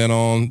people that have been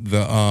on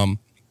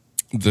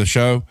the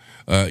show,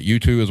 you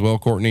too as well,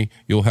 Courtney,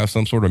 you'll have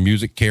some sort of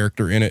music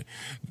character in it.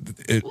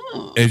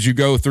 As you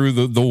go through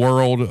the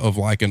world of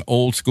like an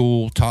old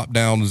school top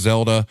down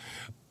Zelda,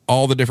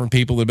 all the different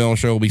people that have been on the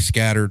show will be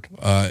scattered.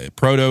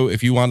 Proto,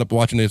 if you wind up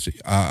watching this,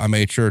 I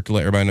made sure to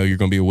let everybody know you're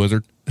going to be a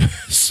wizard.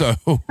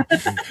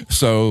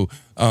 so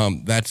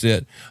that's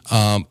it.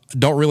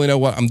 Don't really know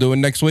what I'm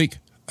doing next week.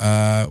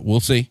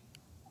 We'll see.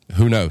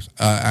 Who knows?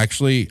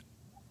 Actually,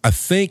 I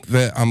think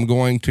that I'm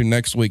going to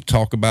next week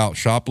talk about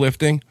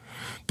shoplifting,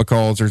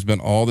 because there's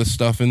been all this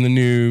stuff in the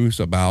news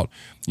about,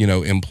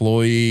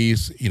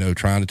 employees,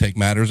 trying to take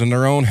matters in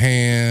their own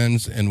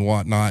hands and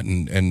whatnot.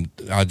 And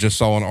I just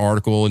saw an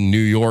article in New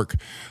York.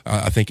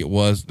 I think it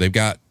was, they've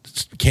got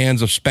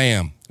cans of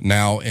Spam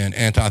now in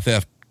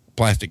anti-theft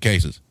plastic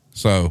cases.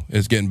 So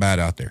it's getting bad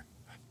out there.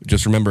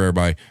 Just remember,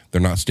 everybody,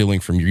 they're not stealing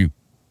from you.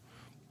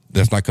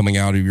 That's not coming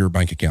out of your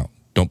bank account.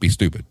 Don't be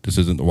stupid. This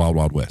isn't the Wild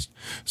Wild West.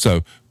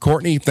 So,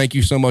 Courtney, thank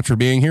you so much for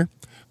being here.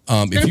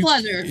 It's a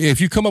pleasure.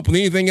 If you come up with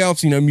anything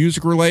else,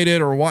 music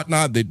related or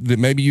whatnot that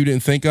maybe you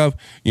didn't think of,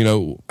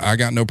 I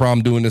got no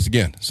problem doing this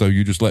again. So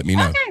you just let me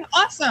know. Okay,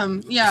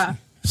 awesome. Yeah.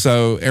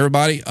 So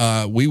everybody,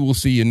 we will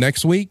see you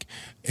next week,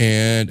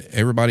 and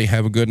everybody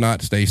have a good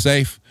night. Stay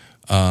safe.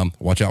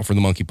 Watch out for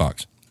the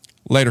monkeypox.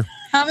 Later.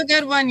 Have a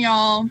good one,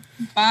 y'all.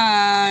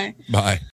 Bye. Bye.